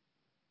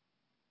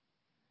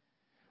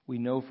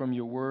know from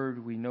your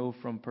word, we know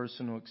from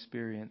personal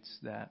experience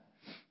that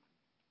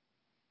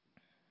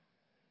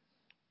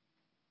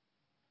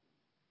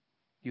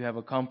you have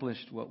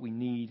accomplished what we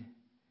need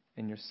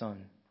in your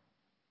Son.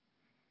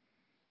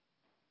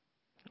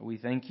 We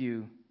thank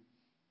you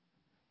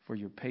for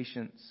your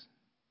patience.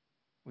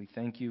 We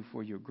thank you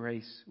for your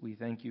grace. We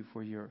thank you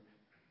for your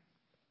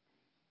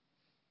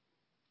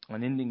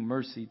unending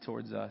mercy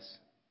towards us,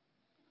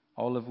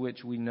 all of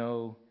which we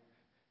know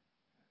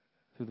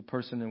through the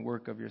person and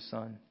work of your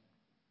Son.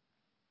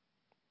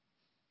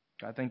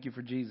 God, thank you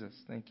for Jesus.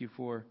 Thank you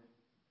for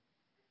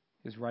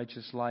his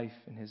righteous life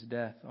and his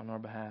death on our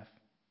behalf.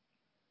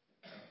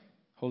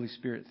 Holy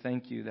Spirit,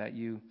 thank you that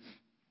you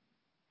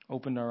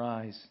opened our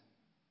eyes,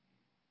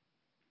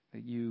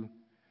 that you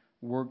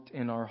worked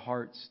in our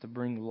hearts to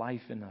bring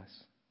life in us.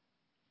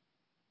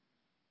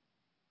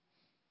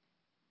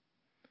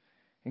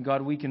 And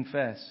God, we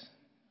confess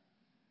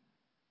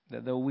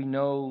that though we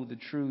know the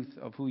truth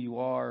of who you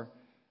are,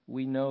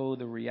 we know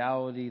the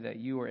reality that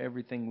you are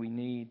everything we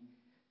need,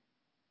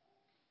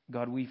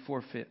 God, we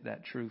forfeit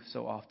that truth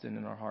so often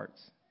in our hearts.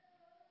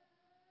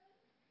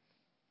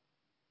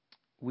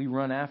 We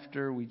run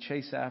after, we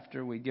chase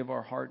after, we give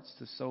our hearts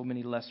to so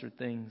many lesser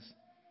things,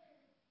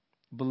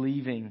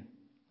 believing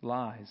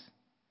lies,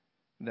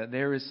 that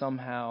there is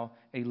somehow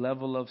a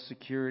level of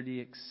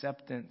security,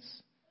 acceptance,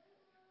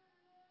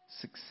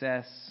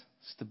 success,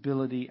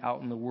 stability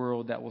out in the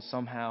world that will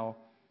somehow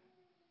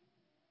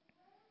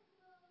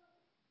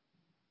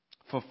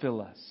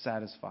fulfill us,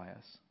 satisfy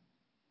us.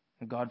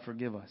 And God,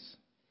 forgive us.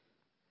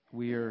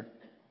 We are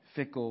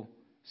fickle,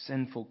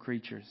 sinful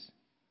creatures.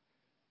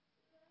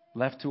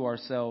 Left to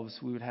ourselves,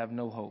 we would have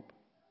no hope.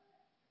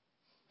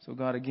 So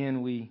God,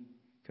 again, we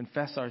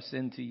confess our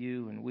sin to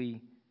you, and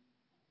we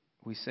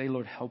say,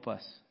 Lord, help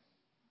us.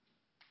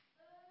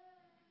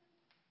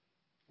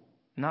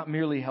 Not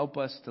merely help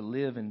us to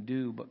live and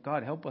do, but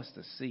God, help us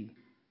to see.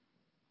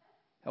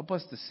 Help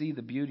us to see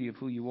the beauty of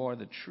who you are,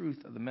 the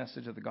truth of the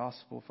message of the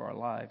gospel for our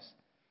lives.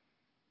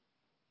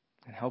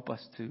 And help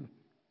us to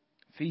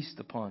feast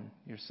upon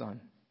your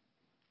Son.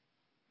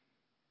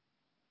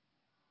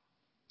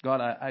 God,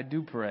 I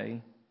do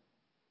pray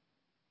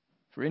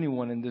for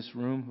anyone in this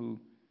room who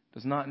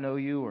does not know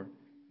you, or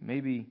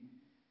maybe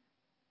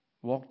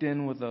walked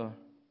in with a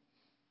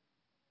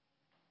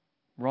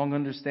wrong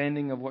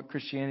understanding of what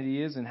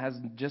Christianity is and has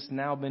just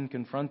now been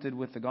confronted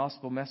with the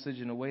gospel message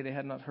in a way they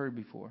had not heard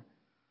before.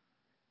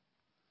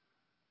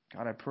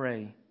 God, I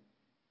pray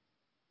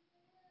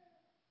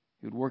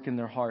you would work in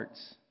their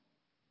hearts,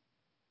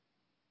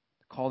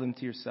 call them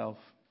to yourself,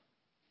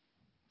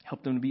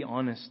 help them to be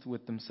honest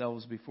with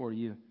themselves before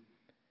you,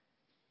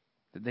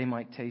 that they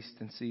might taste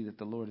and see that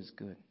the Lord is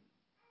good.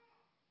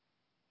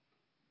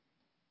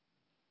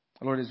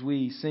 Lord, as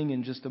we sing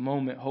in just a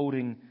moment,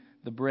 holding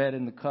the bread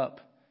and the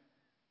cup,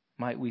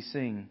 might we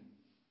sing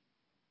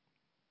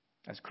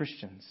as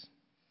Christians,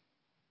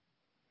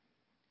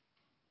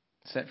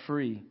 set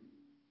free,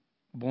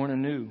 born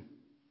anew,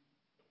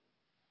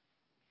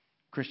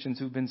 Christians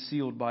who've been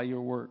sealed by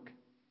your work,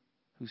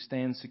 who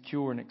stand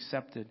secure and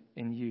accepted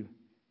in you.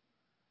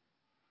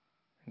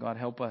 God,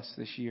 help us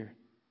this year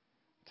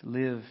to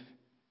live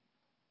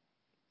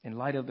in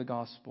light of the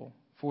gospel,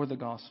 for the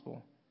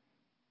gospel,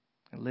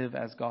 and live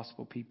as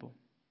gospel people.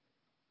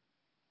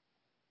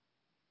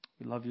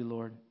 We love you,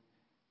 Lord.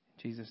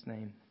 In Jesus'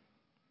 name,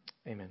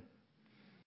 amen.